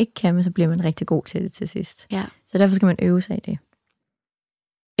føler man ikke kan, men så bliver man rigtig god til det til sidst. Ja. Så derfor skal man øve sig i det.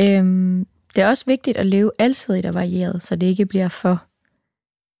 Det er også vigtigt at leve alsidigt og varieret, så det ikke bliver for...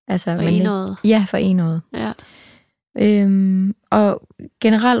 Altså, for enåret. Ja, for enåret. Ja. Og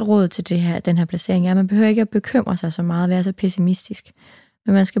generelt råd til den her placering er, at man behøver ikke at bekymre sig så meget og være så pessimistisk.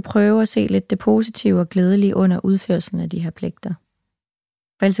 Men man skal prøve at se lidt det positive og glædelige under udførelsen af de her pligter.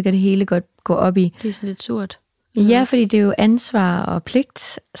 For ellers kan det hele godt gå op i... Det er sådan lidt surt. Ja, fordi det er jo ansvar og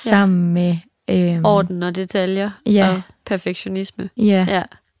pligt sammen med... orden og detaljer og perfektionisme. Ja.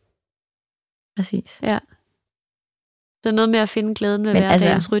 Præcis. Ja. Så noget med at finde glæden ved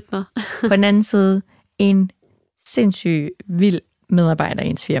hverdagens rytmer. På den anden side, en sindssygt vild medarbejder i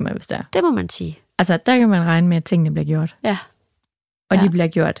ens firma, hvis der er. Det må man sige. Altså, der kan man regne med, at tingene bliver gjort. Ja. Og de bliver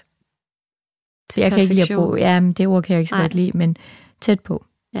gjort. Til jeg kan ikke lide at bruge... Ja, det ord kan jeg ikke så godt lide, men tæt på.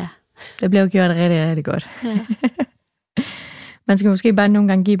 Ja. Det bliver jo gjort rigtig, rigtig godt. Ja. Man skal måske bare nogle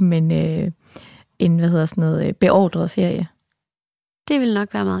gange give dem en beordret ferie. Det vil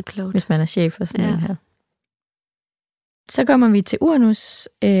nok være meget klogt. Hvis man er chef for sådan en her. Så kommer vi til Uranus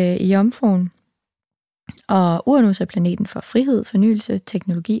i Jomfruen. Og Uranus er planeten for frihed, fornyelse,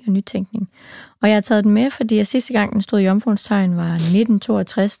 teknologi og nytænkning. Og jeg har taget den med, fordi sidste gang den stod i Jomfruens tegn var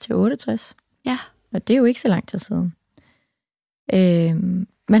 1962-68. Ja. Og det er jo ikke så lang tid siden.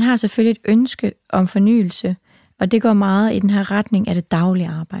 Man har selvfølgelig et ønske om fornyelse, og det går meget i den her retning af det daglige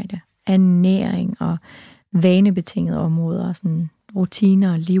arbejde. ernæring og vanebetingede områder, og sådan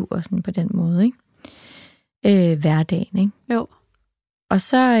rutiner og liv og sådan på den måde, ikke? Hverdagen, ikke? Jo. Og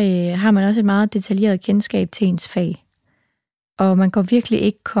så har man også et meget detaljeret kendskab til ens fag. Og man går virkelig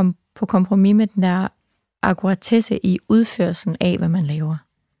ikke på kompromis med den der akkuratesse i udførelsen af, hvad man laver.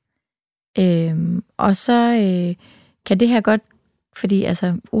 Og så kan det her godt, fordi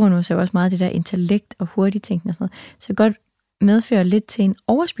altså Uranus er jo også meget det der intellekt og hurtigt tænkende og sådan noget, så godt medføre lidt til en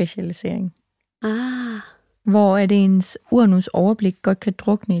overspecialisering. Hvor at ens Uranus overblik godt kan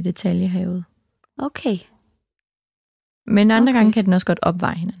drukne i detaljehavet. Okay. Men andre gange kan den også godt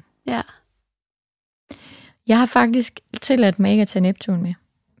opveje hinanden. Ja. Jeg har faktisk tilladt mig ikke at tage Neptun med.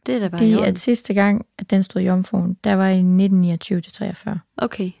 Det er da bare fordi at sidste gang, at den stod i Jomfruen, der var i 1929-43.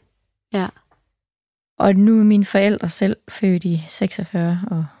 Okay, ja. Og nu er mine forældre selv født i 46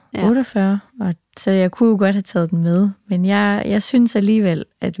 og 48, og så jeg kunne jo godt have taget den med. Men jeg synes alligevel,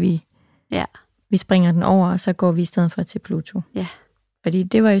 at vi springer den over, og så går vi i stedet for til Pluto. Ja. Fordi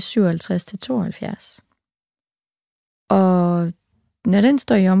det var i 57 til 72. Og når den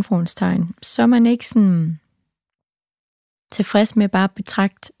står i Jomfruens tegn, så er man ikke sådan tilfreds med bare at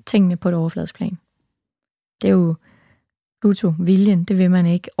betragte tingene på et overfladisk plan. Det er jo Pluto, viljen, det vil man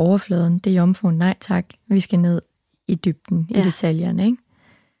ikke. Overfladen, det er Jomfruen, nej tak. Vi skal ned i dybden, i detaljerne,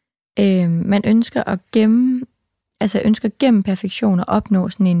 ikke? Man ønsker at gennem perfektion at opnå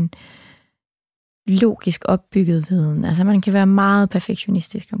sådan en logisk opbygget viden. Altså man kan være meget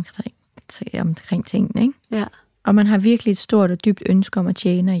perfektionistisk omkring tingene, ikke? Ja. Og man har virkelig et stort og dybt ønske om at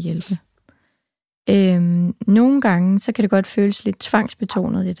tjene og hjælpe. Nogle gange, så kan det godt føles lidt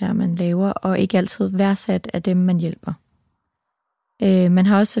tvangsbetonet, det der, man laver, og ikke altid værdsat af dem, man hjælper. Man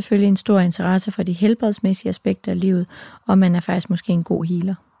har også selvfølgelig en stor interesse for de helbredsmæssige aspekter af livet, og man er faktisk måske en god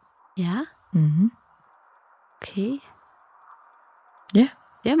healer. Ja. Mm-hmm. Okay. Ja.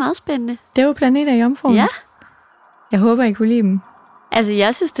 Det er meget spændende. Det er jo planeter i Jomfruen. Ja. Jeg håber, I kunne lide dem. Altså,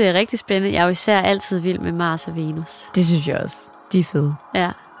 jeg synes, det er rigtig spændende. Jeg er jo især altid vild med Mars og Venus. Det synes jeg også. De er fede.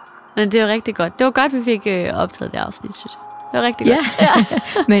 Ja. Men det er jo rigtig godt. Det var godt, vi fik optaget det afsnit, synes jeg. Det var rigtig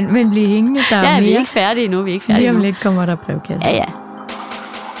godt. Ja. men bliv hængende, der er mere. Vi er ikke færdige endnu. Lige om lidt kommer der brevkasse. Ja.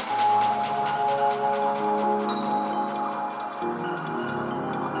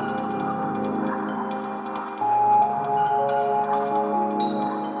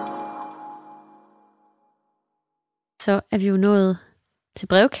 Så er vi jo nået til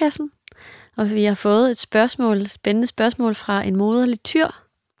brevkassen, og vi har fået et spændende spørgsmål fra en moderlig tyr,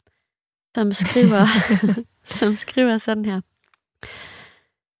 som skriver sådan her.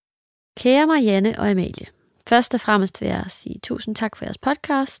 Kære Marianne og Amalie, først og fremmest vil jeg sige tusind tak for jeres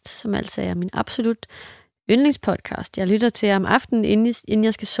podcast, som altså er min absolut yndlingspodcast. Jeg lytter til jer om aftenen, inden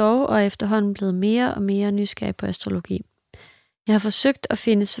jeg skal sove, og er efterhånden blevet mere og mere nysgerrig på astrologi. Jeg har forsøgt at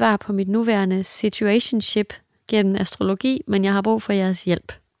finde svar på mit nuværende situationship gennem astrologi, men jeg har brug for jeres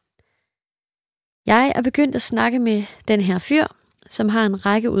hjælp. Jeg er begyndt at snakke med den her fyr, som har en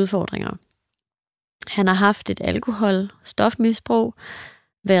række udfordringer. Han har haft et stofmisbrug,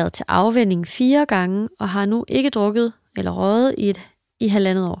 været til afvænning 4 gange og har nu ikke drukket eller røget i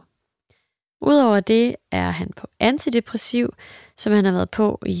 1,5 år. Udover det er han på antidepressiv, som han har været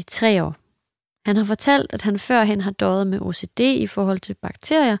på i 3 år. Han har fortalt, at han førhen har døjet med OCD i forhold til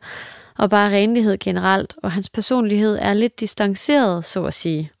bakterier og bare renlighed generelt, og hans personlighed er lidt distanceret, så at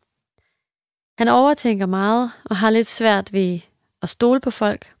sige. Han overtænker meget og har lidt svært ved at stole på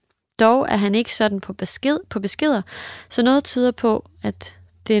folk. Dog er han ikke sådan på beskeder, så noget tyder på, at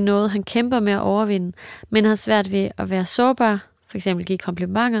det er noget, han kæmper med at overvinde, men har svært ved at være sårbar, for eksempel give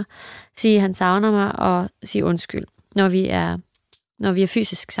komplimenter, sige, at han savner mig og sige undskyld, når vi er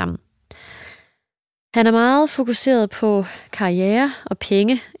fysisk sammen. Han er meget fokuseret på karriere og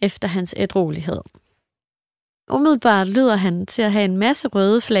penge efter hans ædruelighed. Umiddelbart lyder han til at have en masse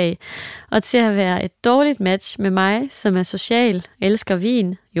røde flag, og til at være et dårligt match med mig, som er social, elsker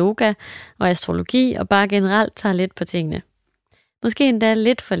vin, yoga og astrologi, og bare generelt tager let på tingene. Måske endda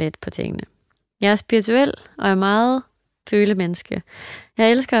lidt for let på tingene. Jeg er spirituel og er meget følemenneske.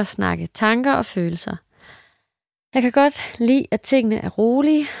 Jeg elsker at snakke tanker og følelser. Jeg kan godt lide, at tingene er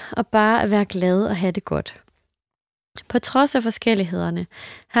rolige, og bare at være glad og have det godt. På trods af forskellighederne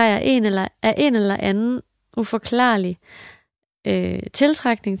har jeg en eller anden uforklarlig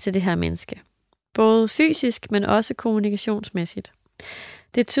tiltrækning til det her menneske. Både fysisk, men også kommunikationsmæssigt.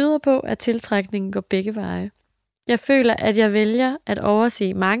 Det tyder på, at tiltrækningen går begge veje. Jeg føler, at jeg vælger at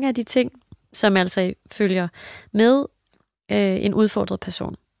overse mange af de ting, som altså følger med en udfordret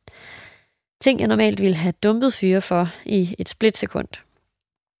person. Ting, jeg normalt ville have dumpet fyre for i et splitsekund.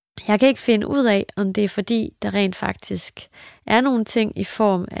 Jeg kan ikke finde ud af, om det er fordi, der rent faktisk er nogle ting i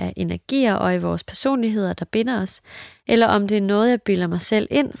form af energier og i vores personligheder, der binder os, eller om det er noget, jeg bilder mig selv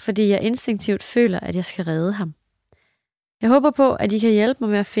ind, fordi jeg instinktivt føler, at jeg skal redde ham. Jeg håber på, at I kan hjælpe mig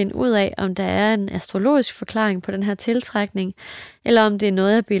med at finde ud af, om der er en astrologisk forklaring på den her tiltrækning, eller om det er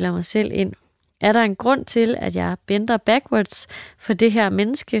noget, jeg bilder mig selv ind. Er der en grund til, at jeg bender backwards for det her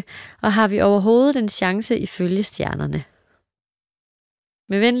menneske, og har vi overhovedet en chance ifølge stjernerne?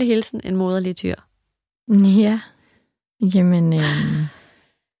 Med venlig hilsen, en moderlig dyr. Ja, jamen...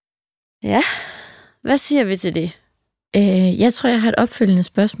 Ja, hvad siger vi til det? Jeg tror, jeg har et opfølgende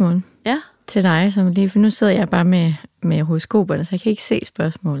spørgsmål til dig, som lige, for nu sidder jeg bare med horoskoperne, så jeg kan ikke se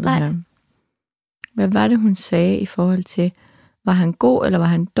spørgsmålet her. Hvad var det, hun sagde i forhold til, var han god, eller var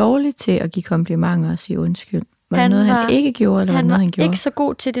han dårlig til at give komplimenter og sige undskyld? Var det noget, han ikke gjorde, eller var det noget, han gjorde? Han var ikke så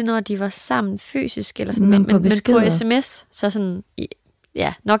god til det, når de var sammen fysisk, eller sådan, men på sms, så sådan,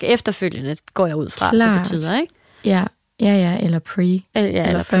 ja, nok efterfølgende går jeg ud fra, Klart. det betyder, ikke? Ja, eller pre.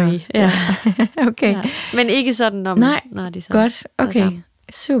 Eller pre, ja. Okay. Ja. Men ikke sådan, når de så godt, okay,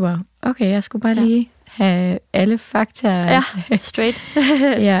 super. Okay, jeg skulle bare lige have alle fakta. Ja, straight.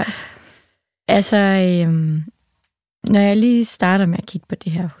 Ja, altså, når jeg lige starter med at kigge på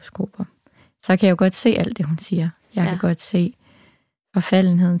det her horoskoper, så kan jeg jo godt se alt det, hun siger. Jeg kan godt se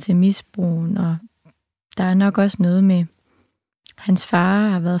forfaldenheden til misbrugen, og der er nok også noget med, hans far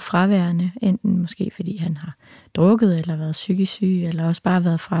har været fraværende, enten måske fordi han har drukket, eller været psykisk syg, eller også bare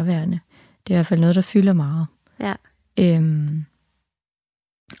været fraværende. Det er i hvert fald noget, der fylder meget. Ja.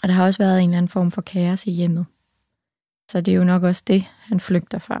 Og der har også været en eller anden form for kaos i hjemmet. Så det er jo nok også det, han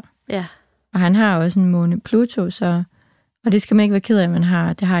flygter fra. Ja. Og han har også en måne Pluto, og det skal man ikke være ked af, man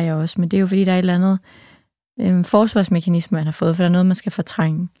har. Det har jeg også, men det er jo fordi, der er et eller andet forsvarsmekanisme, man har fået, for der er noget, man skal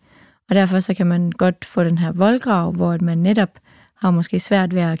fortrænge. Og derfor så kan man godt få den her voldgrav, hvor man netop har måske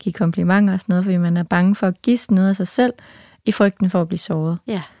svært ved at give komplimenter og sådan noget, fordi man er bange for at gisse noget af sig selv, i frygten for at blive såret.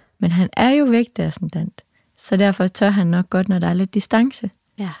 Ja. Men han er jo vægtascendant, så derfor tør han nok godt, når der er lidt distance.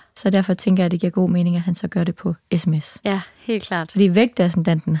 Ja. Så derfor tænker jeg, at det giver god mening, at han så gør det på sms. Ja, helt klart. Fordi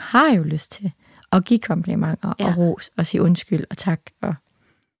vægtascendanten har jo lyst til at give komplimenter og ros og sige undskyld og tak og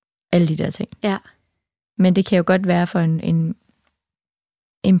alle de der ting. Ja. Men det kan jo godt være for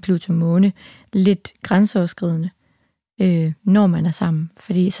en Pluto-måne lidt grænseoverskridende, når man er sammen.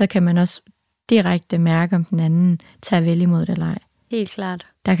 Fordi så kan man også direkte mærke, om den anden tager vel imod det eller ej. Helt klart.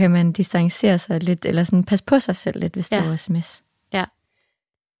 Der kan man distancere sig lidt, eller sådan passe på sig selv lidt, hvis det var sms. Ja.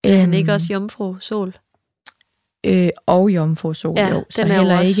 Er han ikke også jomfru sol? Og jomfru sol, jo. Så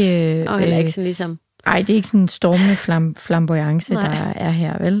heller også, ikke... og heller ikke sådan ligesom... Ej, det er ikke sådan en stormende flamboyance, der er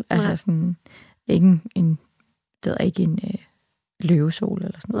her, vel? Altså sådan... Ikke en løvesol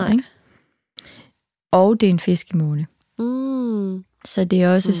eller sådan noget, ikke? Og det er en fiskemåne. Så det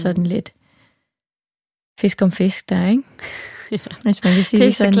er også sådan lidt fisk om fisk der, ikke? Hvis man kan sige det er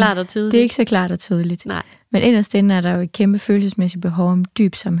ikke sådan. Så klart og tydeligt. Det er ikke så klart og tydeligt. Nej. Men inderst inde er der jo et kæmpe følelsesmæssigt behov om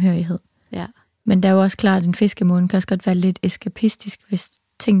dyb samhørighed. Ja. Men der er jo også klart, at en fiskemåne kan også godt være lidt eskapistisk, hvis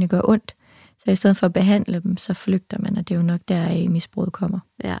tingene gør ondt. Så i stedet for at behandle dem, så flygter man, og det er jo nok der, misbruget kommer.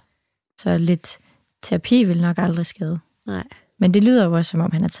 Ja. Så lidt terapi vil nok aldrig skade. Nej. Men det lyder jo også, som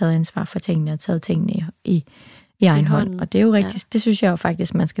om han har taget ansvar for tingene, og taget tingene i egen hånd. Og det er jo rigtigt. Det synes jeg jo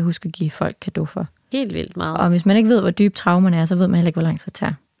faktisk, man skal huske at give folk cadeau for. Helt vildt meget. Og hvis man ikke ved, hvor dyb traumerne er, så ved man heller ikke, hvor lang tid det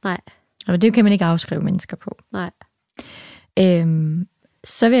tager. Nej. Og det kan man ikke afskrive mennesker på. Nej.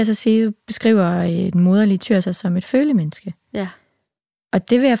 Så vil jeg så sige, beskriver den moderlige tyr sig som et følemenneske. Ja. Og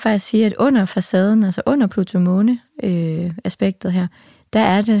det vil jeg faktisk sige, at under facaden, altså under Pluto-måne-aspektet her, der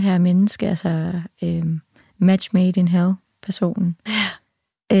er det her menneske, altså match made in hell-personen.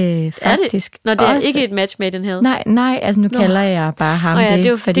 Faktisk. Når det er også, ikke et match made in hell? Nej, altså nu kalder jeg bare ham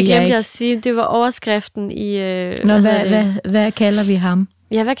det. Fordi det glemte jeg at sige. Det var overskriften i... hvad kalder vi ham?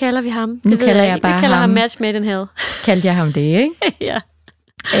 Ja, hvad kalder vi ham? Nu det kalder jeg bare vi kalder ham match made in hell. Kaldte jeg ham det, ikke? Ja.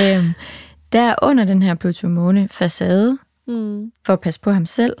 Der under den her Pluto-måne-facade, for at passe på ham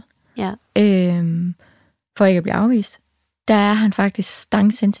selv, for ikke at blive afvist, der er han faktisk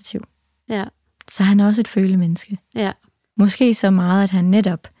stangsensitiv. Ja. Så han er også et følemenneske. Ja. Måske så meget, at han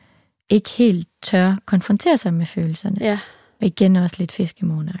netop ikke helt tør konfrontere sig med følelserne. Ja. Og igen også lidt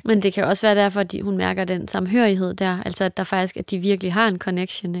fiskemånagtigt. Men det kan også være derfor, at hun mærker den samhørighed der. Altså, at der faktisk, at de virkelig har en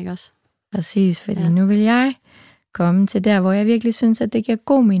connection, ikke også? Præcis, fordi nu vil jeg komme til der, hvor jeg virkelig synes, at det giver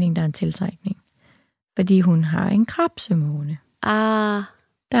god mening, der er en tiltrækning. Fordi hun har en krebsemåne.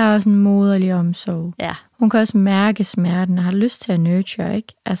 Der er også en moderlig omsorg. Ja. Hun kan også mærke smerten og har lyst til at nurture,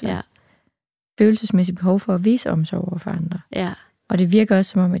 ikke? Altså, følelsesmæssigt behov for at vise omsorg over for andre. Ja. Og det virker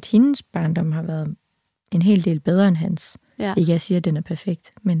også som om, at hendes barndom har været en hel del bedre end hans. Ja. Ikke jeg siger, at den er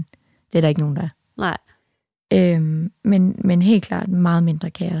perfekt, men det er der ikke nogen, der er. Nej. Men helt klart meget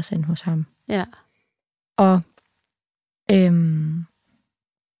mindre kaos end hos ham. Ja. Og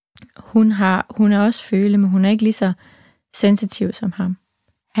hun er også følende, men hun er ikke lige så sensitiv som ham.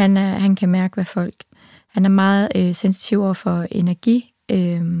 Han kan mærke, hvad folk... Han er meget sensitiv over for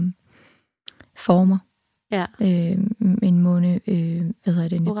energiformer. Ja. En måne,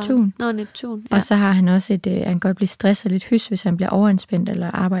 Neptun. Neptun. Ja. Og så har han også han kan godt blive stresset lidt hys, hvis han bliver overanspændt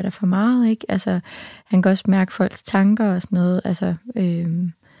eller arbejder for meget, ikke? Altså, han kan også mærke folks tanker og sådan noget, altså,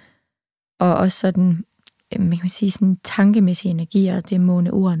 og også sådan, man kan sige, sådan tankemæssige energier, det er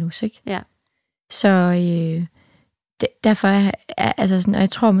måne Uranus, ikke? Ja. Så derfor altså sådan, og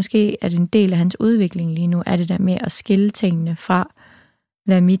jeg tror måske, at en del af hans udvikling lige nu, er det der med at skille tingene fra,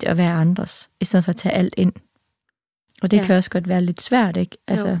 hvad er mit og hvad er andres, i stedet for at tage alt ind. Og det kan også godt være lidt svært, ikke?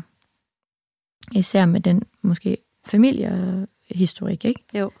 Altså, især med den måske familiehistorik, ikke?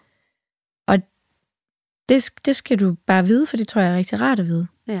 Jo. Og det skal du bare vide, for det tror jeg er rigtig rart at vide.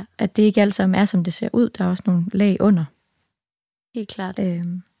 Ja. At det ikke alt sammen er, som det ser ud. Der er også nogle lag under. Helt klart.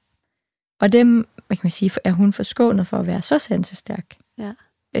 Og dem, hvad kan man sige, er hun forskånet for at være så sansestærk. Ja.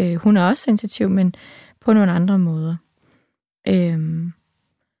 Hun er også sensitiv, men på nogle andre måder.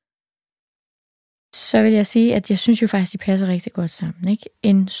 Så vil jeg sige, at jeg synes jo faktisk, de passer rigtig godt sammen. Ikke?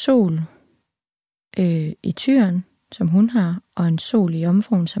 En sol i Tyren, som hun har, og en sol i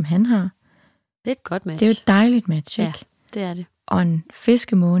Jomfruen, som han har. Det er et godt match. Det er jo et dejligt match, ikke? Ja, det er det. Og en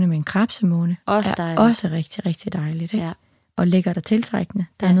fiskemåne med en krebsemåne også er også rigtig, rigtig dejligt, ikke? Ja. Og lækkert og tiltrækkende.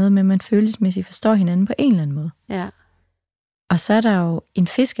 Der er noget med, at man følelsesmæssigt forstår hinanden på en eller anden måde. Ja. Og så er der jo en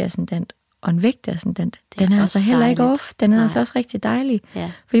fiskeascendant og en vægteascendant. Den er altså heller dejligt. Ikke off. Den er altså også rigtig dejlig.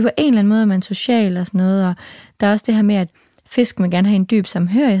 Ja. Fordi på en eller anden måde er man social og sådan noget. Og der er også det her med, at fisken vil gerne have en dyb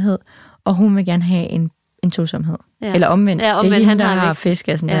samhørighed, og hun vil gerne have en tosomhed. Ja. Eller omvendt. Ja, det er hende, der har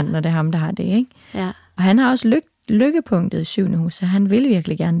fiskeascendanten, og det er ham, der har det, ikke? Ja. Og han har også lykkepunktet i 7. hus, så han vil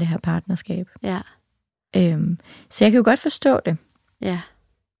virkelig gerne det her partnerskab. Ja. Så jeg kan jo godt forstå det. Ja.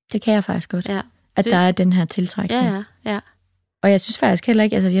 Det kan jeg faktisk godt. Ja. At der er den her tiltrækning. Ja. Og jeg synes faktisk heller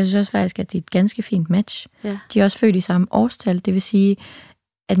ikke, altså jeg synes også faktisk, at det er et ganske fint match. Ja. De er også født i samme årstal, det vil sige,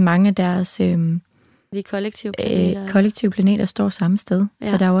 at mange af deres de kollektive planeter står samme sted. Ja.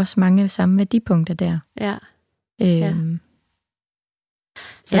 Så der er jo også mange samme værdipunkter der. Ja.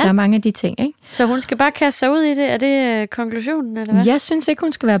 Så der er mange af de ting, ikke? Så hun skal bare kaste sig ud i det? Er det konklusionen, eller hvad? Jeg synes ikke,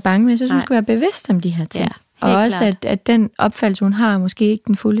 hun skal være bange, men jeg synes, hun skal være bevidst om de her ting. Ja, og også, at den opfattelse, hun har, er måske ikke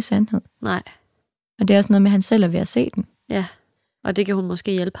den fulde sandhed. Nej. Og det er også noget med, at han selv er ved at se den. Ja, og det kan hun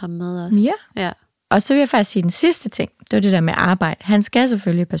måske hjælpe ham med også. Ja. Og så vil jeg faktisk sige den sidste ting, det er det der med arbejde. Han skal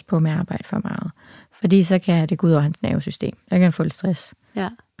selvfølgelig passe på med at arbejde for meget. Fordi så kan det gå ud over hans nervesystem. Der kan han få lidt stress. Ja.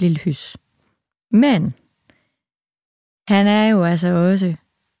 Blive lidt hys. Men han er jo altså også...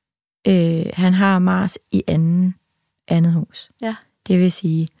 han har Mars i andet hus. Ja. Det vil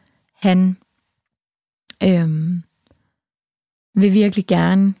sige, han vil virkelig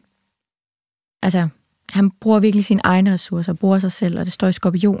gerne... Altså, han bruger virkelig sine egne ressourcer, bruger sig selv, og det står i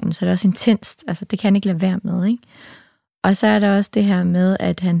Skorpionen, så det er også intenst. Altså, det kan han ikke lade være med, ikke? Og så er der også det her med,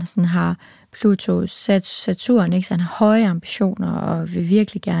 at han sådan har Pluto, Saturn, ikke? Så han har høje ambitioner, og vil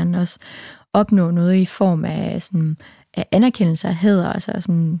virkelig gerne også opnå noget i form af, sådan, af anerkendelse af hæder, altså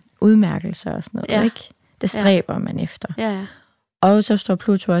sådan udmærkelser og sådan noget, ikke? Det stræber man efter. Ja. Og så står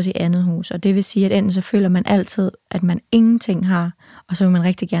Pluto også i andet hus, og det vil sige, at enten så føler man altid, at man ingenting har, og så vil man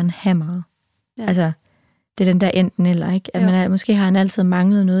rigtig gerne have meget. Ja. Altså, det er den der enten eller, ikke? At man måske har han altid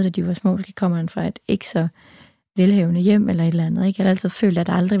manglet noget, da de var små. Måske kommer han fra et ikke så velhavende hjem eller et eller andet, ikke? Jeg har altid følt, at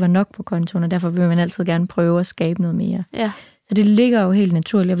der aldrig var nok på kontoen, og derfor vil man altid gerne prøve at skabe noget mere. Ja. Så det ligger jo helt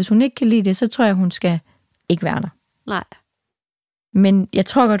naturligt, og hvis hun ikke kan lide det, så tror jeg, hun skal ikke være der. Nej. Men jeg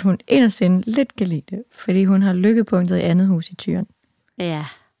tror godt, hun inderst inde lidt kan lide det, fordi hun har lykkepunktet i andet hus i Tyren. Ja.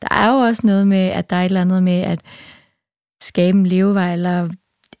 Der er jo også noget med, at der er et eller andet med at skabe en levevej, eller et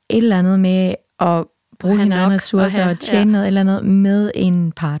eller andet med at bruge sine egne ressourcer og tjene noget eller andet med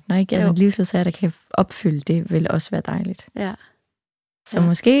en partner, ikke? Altså en livsledsager, der kan opfylde det, vil også være dejligt. Ja. Så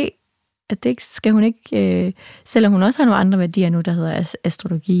måske, at det skal hun ikke, selvom hun også har nogle andre værdier nu, der hedder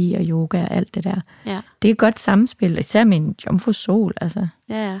astrologi og yoga og alt det der. Ja. Det er et godt samspil, især med en jomfru sol, altså.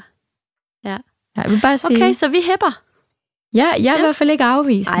 Ja. Jeg vil bare sige... Okay, så vi hæpper. Ja, jeg er i hvert fald ikke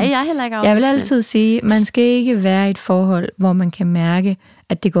afvisende. Nej, jeg er heller ikke afvisende. Jeg vil altid sige, man skal ikke være i et forhold, hvor man kan mærke,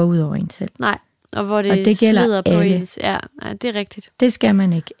 at det går ud over en selv. Nej, og hvor det slider på ens. Ja, det er rigtigt. Det skal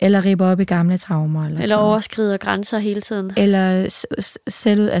man ikke. Eller ribbe op i gamle traumer. Eller overskrider grænser hele tiden. Eller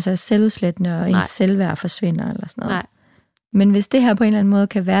selvudslættende, og ens selvværd forsvinder, eller sådan noget. Nej. Men hvis det her på en eller anden måde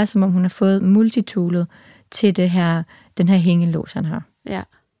kan være, som om hun har fået multitoolet til den her hængelås, han har,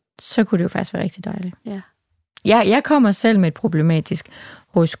 så kunne det jo faktisk være rigtig dejligt. Ja. Jeg kommer selv med et problematisk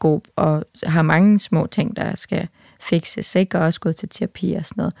horoskop, og har mange små ting, der skal fikses, ikke? Og også gået til terapi og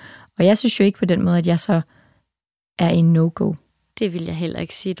sådan noget. Og jeg synes jo ikke på den måde, at jeg så er en no-go. Det vil jeg heller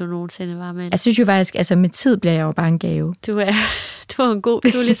ikke sige, du nogensinde var med. Jeg synes jo faktisk, altså med tid bliver jeg jo bare en gave. Du er en god,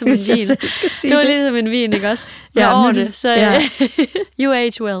 du er ligesom en vin. Du er ligesom en vin, ikke også? Over det, så you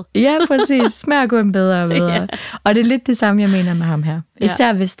age well. Ja, præcis. Smager kun bedre og bedre. Ja. Og det er lidt det samme, jeg mener med ham her.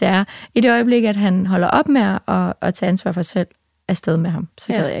 Især hvis det er i det øjeblik, at han holder op med at tage ansvar for sig selv afsted med ham,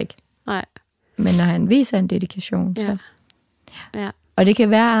 så gad jeg ikke. Nej. Men når han viser en dedikation, så... Ja. Og det kan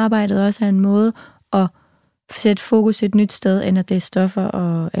være, at arbejdet også er en måde at sætte fokus et nyt sted, end at det er stoffer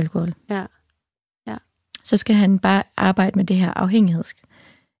og alkohol. Ja. Så skal han bare arbejde med det her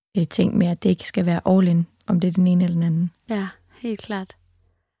afhængighedsting med, at det ikke skal være all in, om det er den ene eller den anden. Ja, helt klart.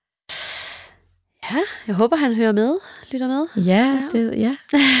 Ja, jeg håber, han hører med, lytter med.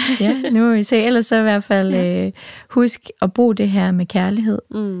 Ja, nu må vi se. Ellers så i hvert fald husk at bruge det her med kærlighed.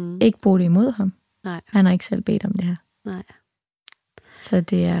 Ikke bruge det imod ham. Nej. Han har ikke selv bedt om det her. Nej. Så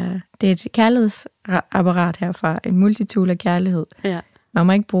det er et kærlighedsapparat herfra. En multitool af kærlighed. Ja. Man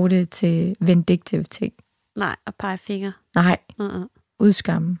må ikke bruge det til vindiktive ting. Nej, og pege fingre. Nej.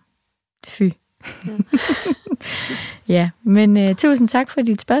 Udskamme. Fy. Ja, men tusind tak for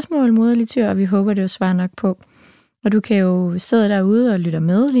dit spørgsmål, moderlig tyr, og vi håber, det er svar nok på. Og du kan jo sidde derude og lytte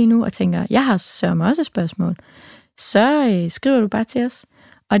med lige nu og tænker, jeg har sørme også et spørgsmål. Så skriver du bare til os.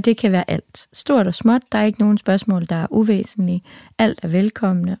 Og det kan være alt. Stort og småt. Der er ikke nogen spørgsmål, der er uvæsentlige. Alt er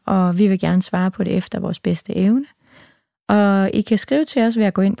velkomne, og vi vil gerne svare på det efter vores bedste evne. Og I kan skrive til os ved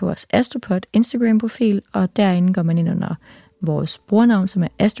at gå ind på vores Astropod Instagram-profil, og derinde går man ind under vores brugernavn, som er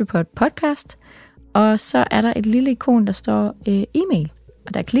Astropod Podcast. Og så er der et lille ikon, der står e-mail.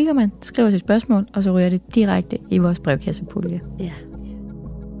 Og der klikker man, skriver sit spørgsmål, og så ryger det direkte i vores brevkassepulje. Ja.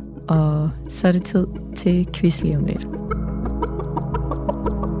 Og så er det tid til quiz lige om lidt.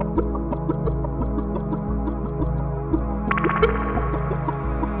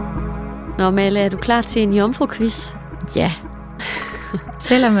 Nå, Male, er du klar til en jomfru-quiz? Ja.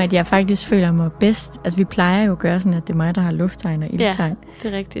 Selvom at jeg faktisk føler mig bedst. Altså, vi plejer jo at gøre sådan, at det er mig, der har lufttegn og ildtegn. Ja,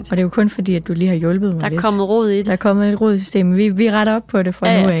 det er rigtigt. Og det er jo kun fordi, at du lige har hjulpet mig lidt. Der er kommet rod i det. Der er kommet et rod i systemet. Vi retter op på det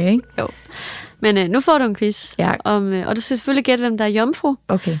fra nu af, ikke? Jo. Men nu får du en quiz. Ja. Og du skal selvfølgelig gætte, hvem der er jomfru.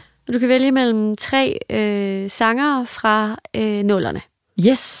 Okay. Og du kan vælge mellem 3 sangere fra nullerne.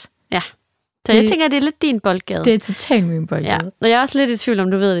 Yes. Ja. Så jeg tænker, at det er lidt din boldgade. Det er totalt min boldgade. Ja. Og jeg er også lidt i tvivl,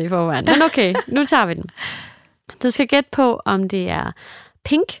 om du ved det i forvejen. Men okay, nu tager vi den. Du skal gætte på, om det er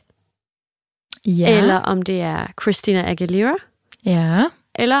Pink, eller om det er Christina Aguilera,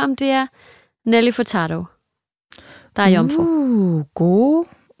 eller om det er Nelly Furtado, der er jomfru.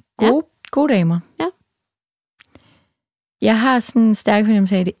 Gode damer. Ja. Jeg har sådan en stærk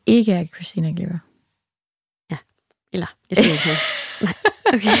fornemmelse af, at det ikke er Christina Aguilera. Ja, eller jeg siger ikke noget. Nej,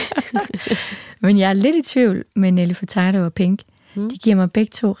 okay. Men jeg er lidt i tvivl med Nelly Furtado og Pink. De giver mig begge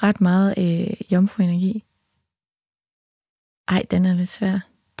to ret meget jomfruenergi. Ej, den er lidt svær.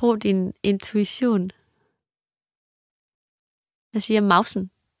 Brug din intuition. Jeg siger mausen.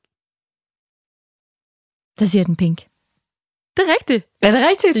 Der siger den Pink. Det er rigtigt. Er det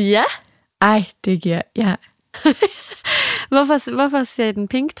rigtigt? Ja. Ej, det giver ja. Hvorfor siger den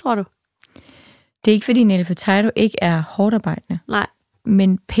Pink, tror du? Det er ikke, fordi Nelly Furtado ikke er hårdt arbejdende. Nej.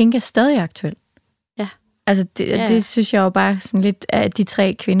 Men Pink er stadig aktuel. Ja. Altså, det synes jeg jo bare sådan lidt, af de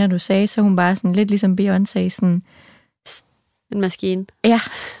 3 kvinder, du sagde, så hun bare sådan lidt ligesom Beyoncé, sådan... En maskine. Ja,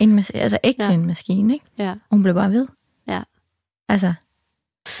 altså ægte en maskine, ikke? Ja. Hun blev bare ved. Ja. Altså,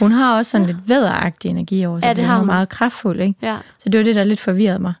 hun har også sådan lidt vædderagtig energi over sig, ja, det har hun. Er meget kraftfuld, ikke? Ja. Så det var det, der lidt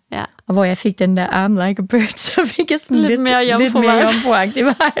forvirrede mig. Ja. Og hvor jeg fik den der arm like a bird, så fik jeg sådan lidt mere jomfruagtig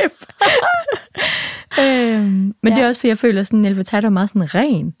vibe. Men det er også, fordi jeg føler, sådan Nelly Furtado er meget sådan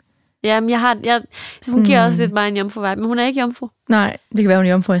ren. Jamen, hun giver også lidt meget en jomfru-vibe, men hun er ikke jomfru. Nej, det kan være, hun er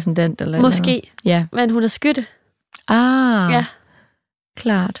jomfru-ascendant eller måske. Eller ja. Men hun er skytte. Ja.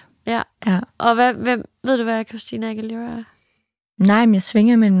 Klart. Ja. Og hvem ved du, hvad Christina Aguilera er? Nej, men jeg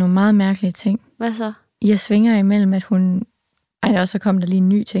svinger mellem nogle meget mærkelige ting. Hvad så? Jeg svinger imellem, at hun... Ej, der også kom der lige en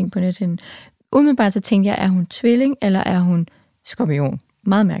ny ting på nettet. Umiddelbart så tænkte jeg, er hun tvilling, eller er hun skorpion?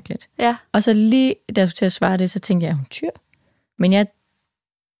 Meget mærkeligt. Ja. Og så lige, da jeg skulle til at svare det, så tænkte jeg, er hun tyr? Men jeg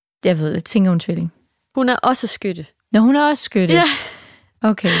tænker, hun tvilling. Hun er også skytte. Nå, hun er også skytte. Ja.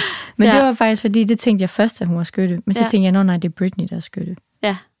 Okay. Men det var faktisk, fordi det tænkte jeg først, at hun var skytte. Men så tænkte jeg, nej, det er Britney, der er skytte.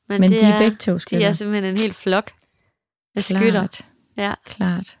 Ja. Men de er begge to skytte. De er simpelthen en hel flok af skytter. Ja.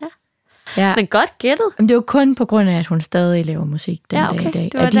 Klart. Ja. Ja. Men godt gættet. Men det var kun på grund af, at hun stadig laver musik den dag i dag.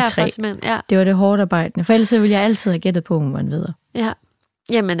 Det var af de derfor, 3. simpelthen. Ja. Det var det hårdt arbejdende. For ellers ville jeg altid have gættet på, hun var en videre. Ja.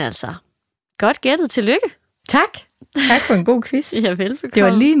 Jamen altså, godt gættet. Tillykke. Tak. Tak for en god quiz. Ja, velbekomme. Det var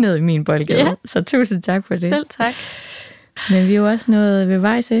lige ned i min boldgade, så tusind tak for det. Selv tak. Men vi er jo også nået ved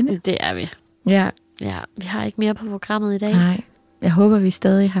vejs ende. Det er vi. Ja. Ja, vi har ikke mere på programmet i dag. Nej. Jeg håber, vi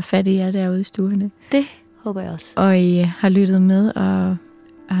stadig har fat i jer derude i stuerne. Det håber jeg også. Og I har lyttet med, og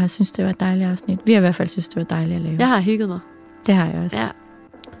har synes det var et dejligt afsnit. Vi har i hvert fald synes, det var dejligt at lave. Jeg har hygget mig. Det har jeg også. Ja.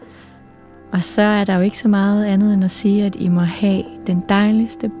 Og så er der jo ikke så meget andet end at sige, at I må have den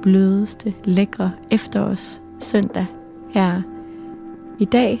dejligste, blødeste, lækre efterårs søndag her i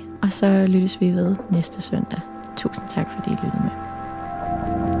dag. Og så lyttes vi ved næste søndag. Tusind tak, fordi I lyttede med.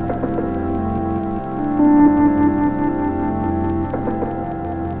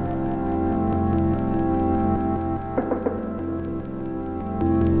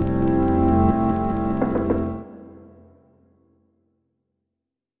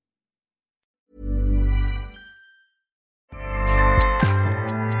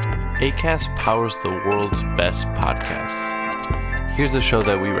 Acast powers the world's best podcasts. Here's a show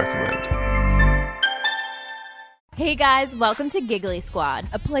that we recommend. Hey guys, welcome to Giggly Squad.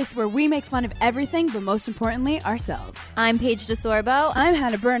 A place where we make fun of everything, but most importantly, ourselves. I'm Paige DeSorbo. I'm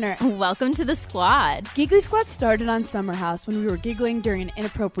Hannah Berner. Welcome to the squad. Giggly Squad started on Summer House when we were giggling during an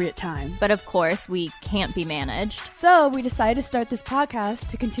inappropriate time. But of course, we can't be managed. So we decided to start this podcast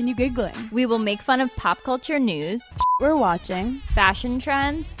to continue giggling. We will make fun of pop culture news, We're watching, fashion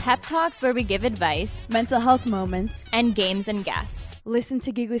trends, pep talks where we give advice, mental health moments, and games and guests. Listen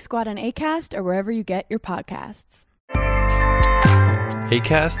to Giggly Squad on Acast or wherever you get your podcasts.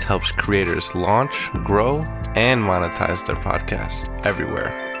 Acast helps creators launch, grow, and monetize their podcasts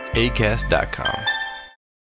everywhere. Acast.com.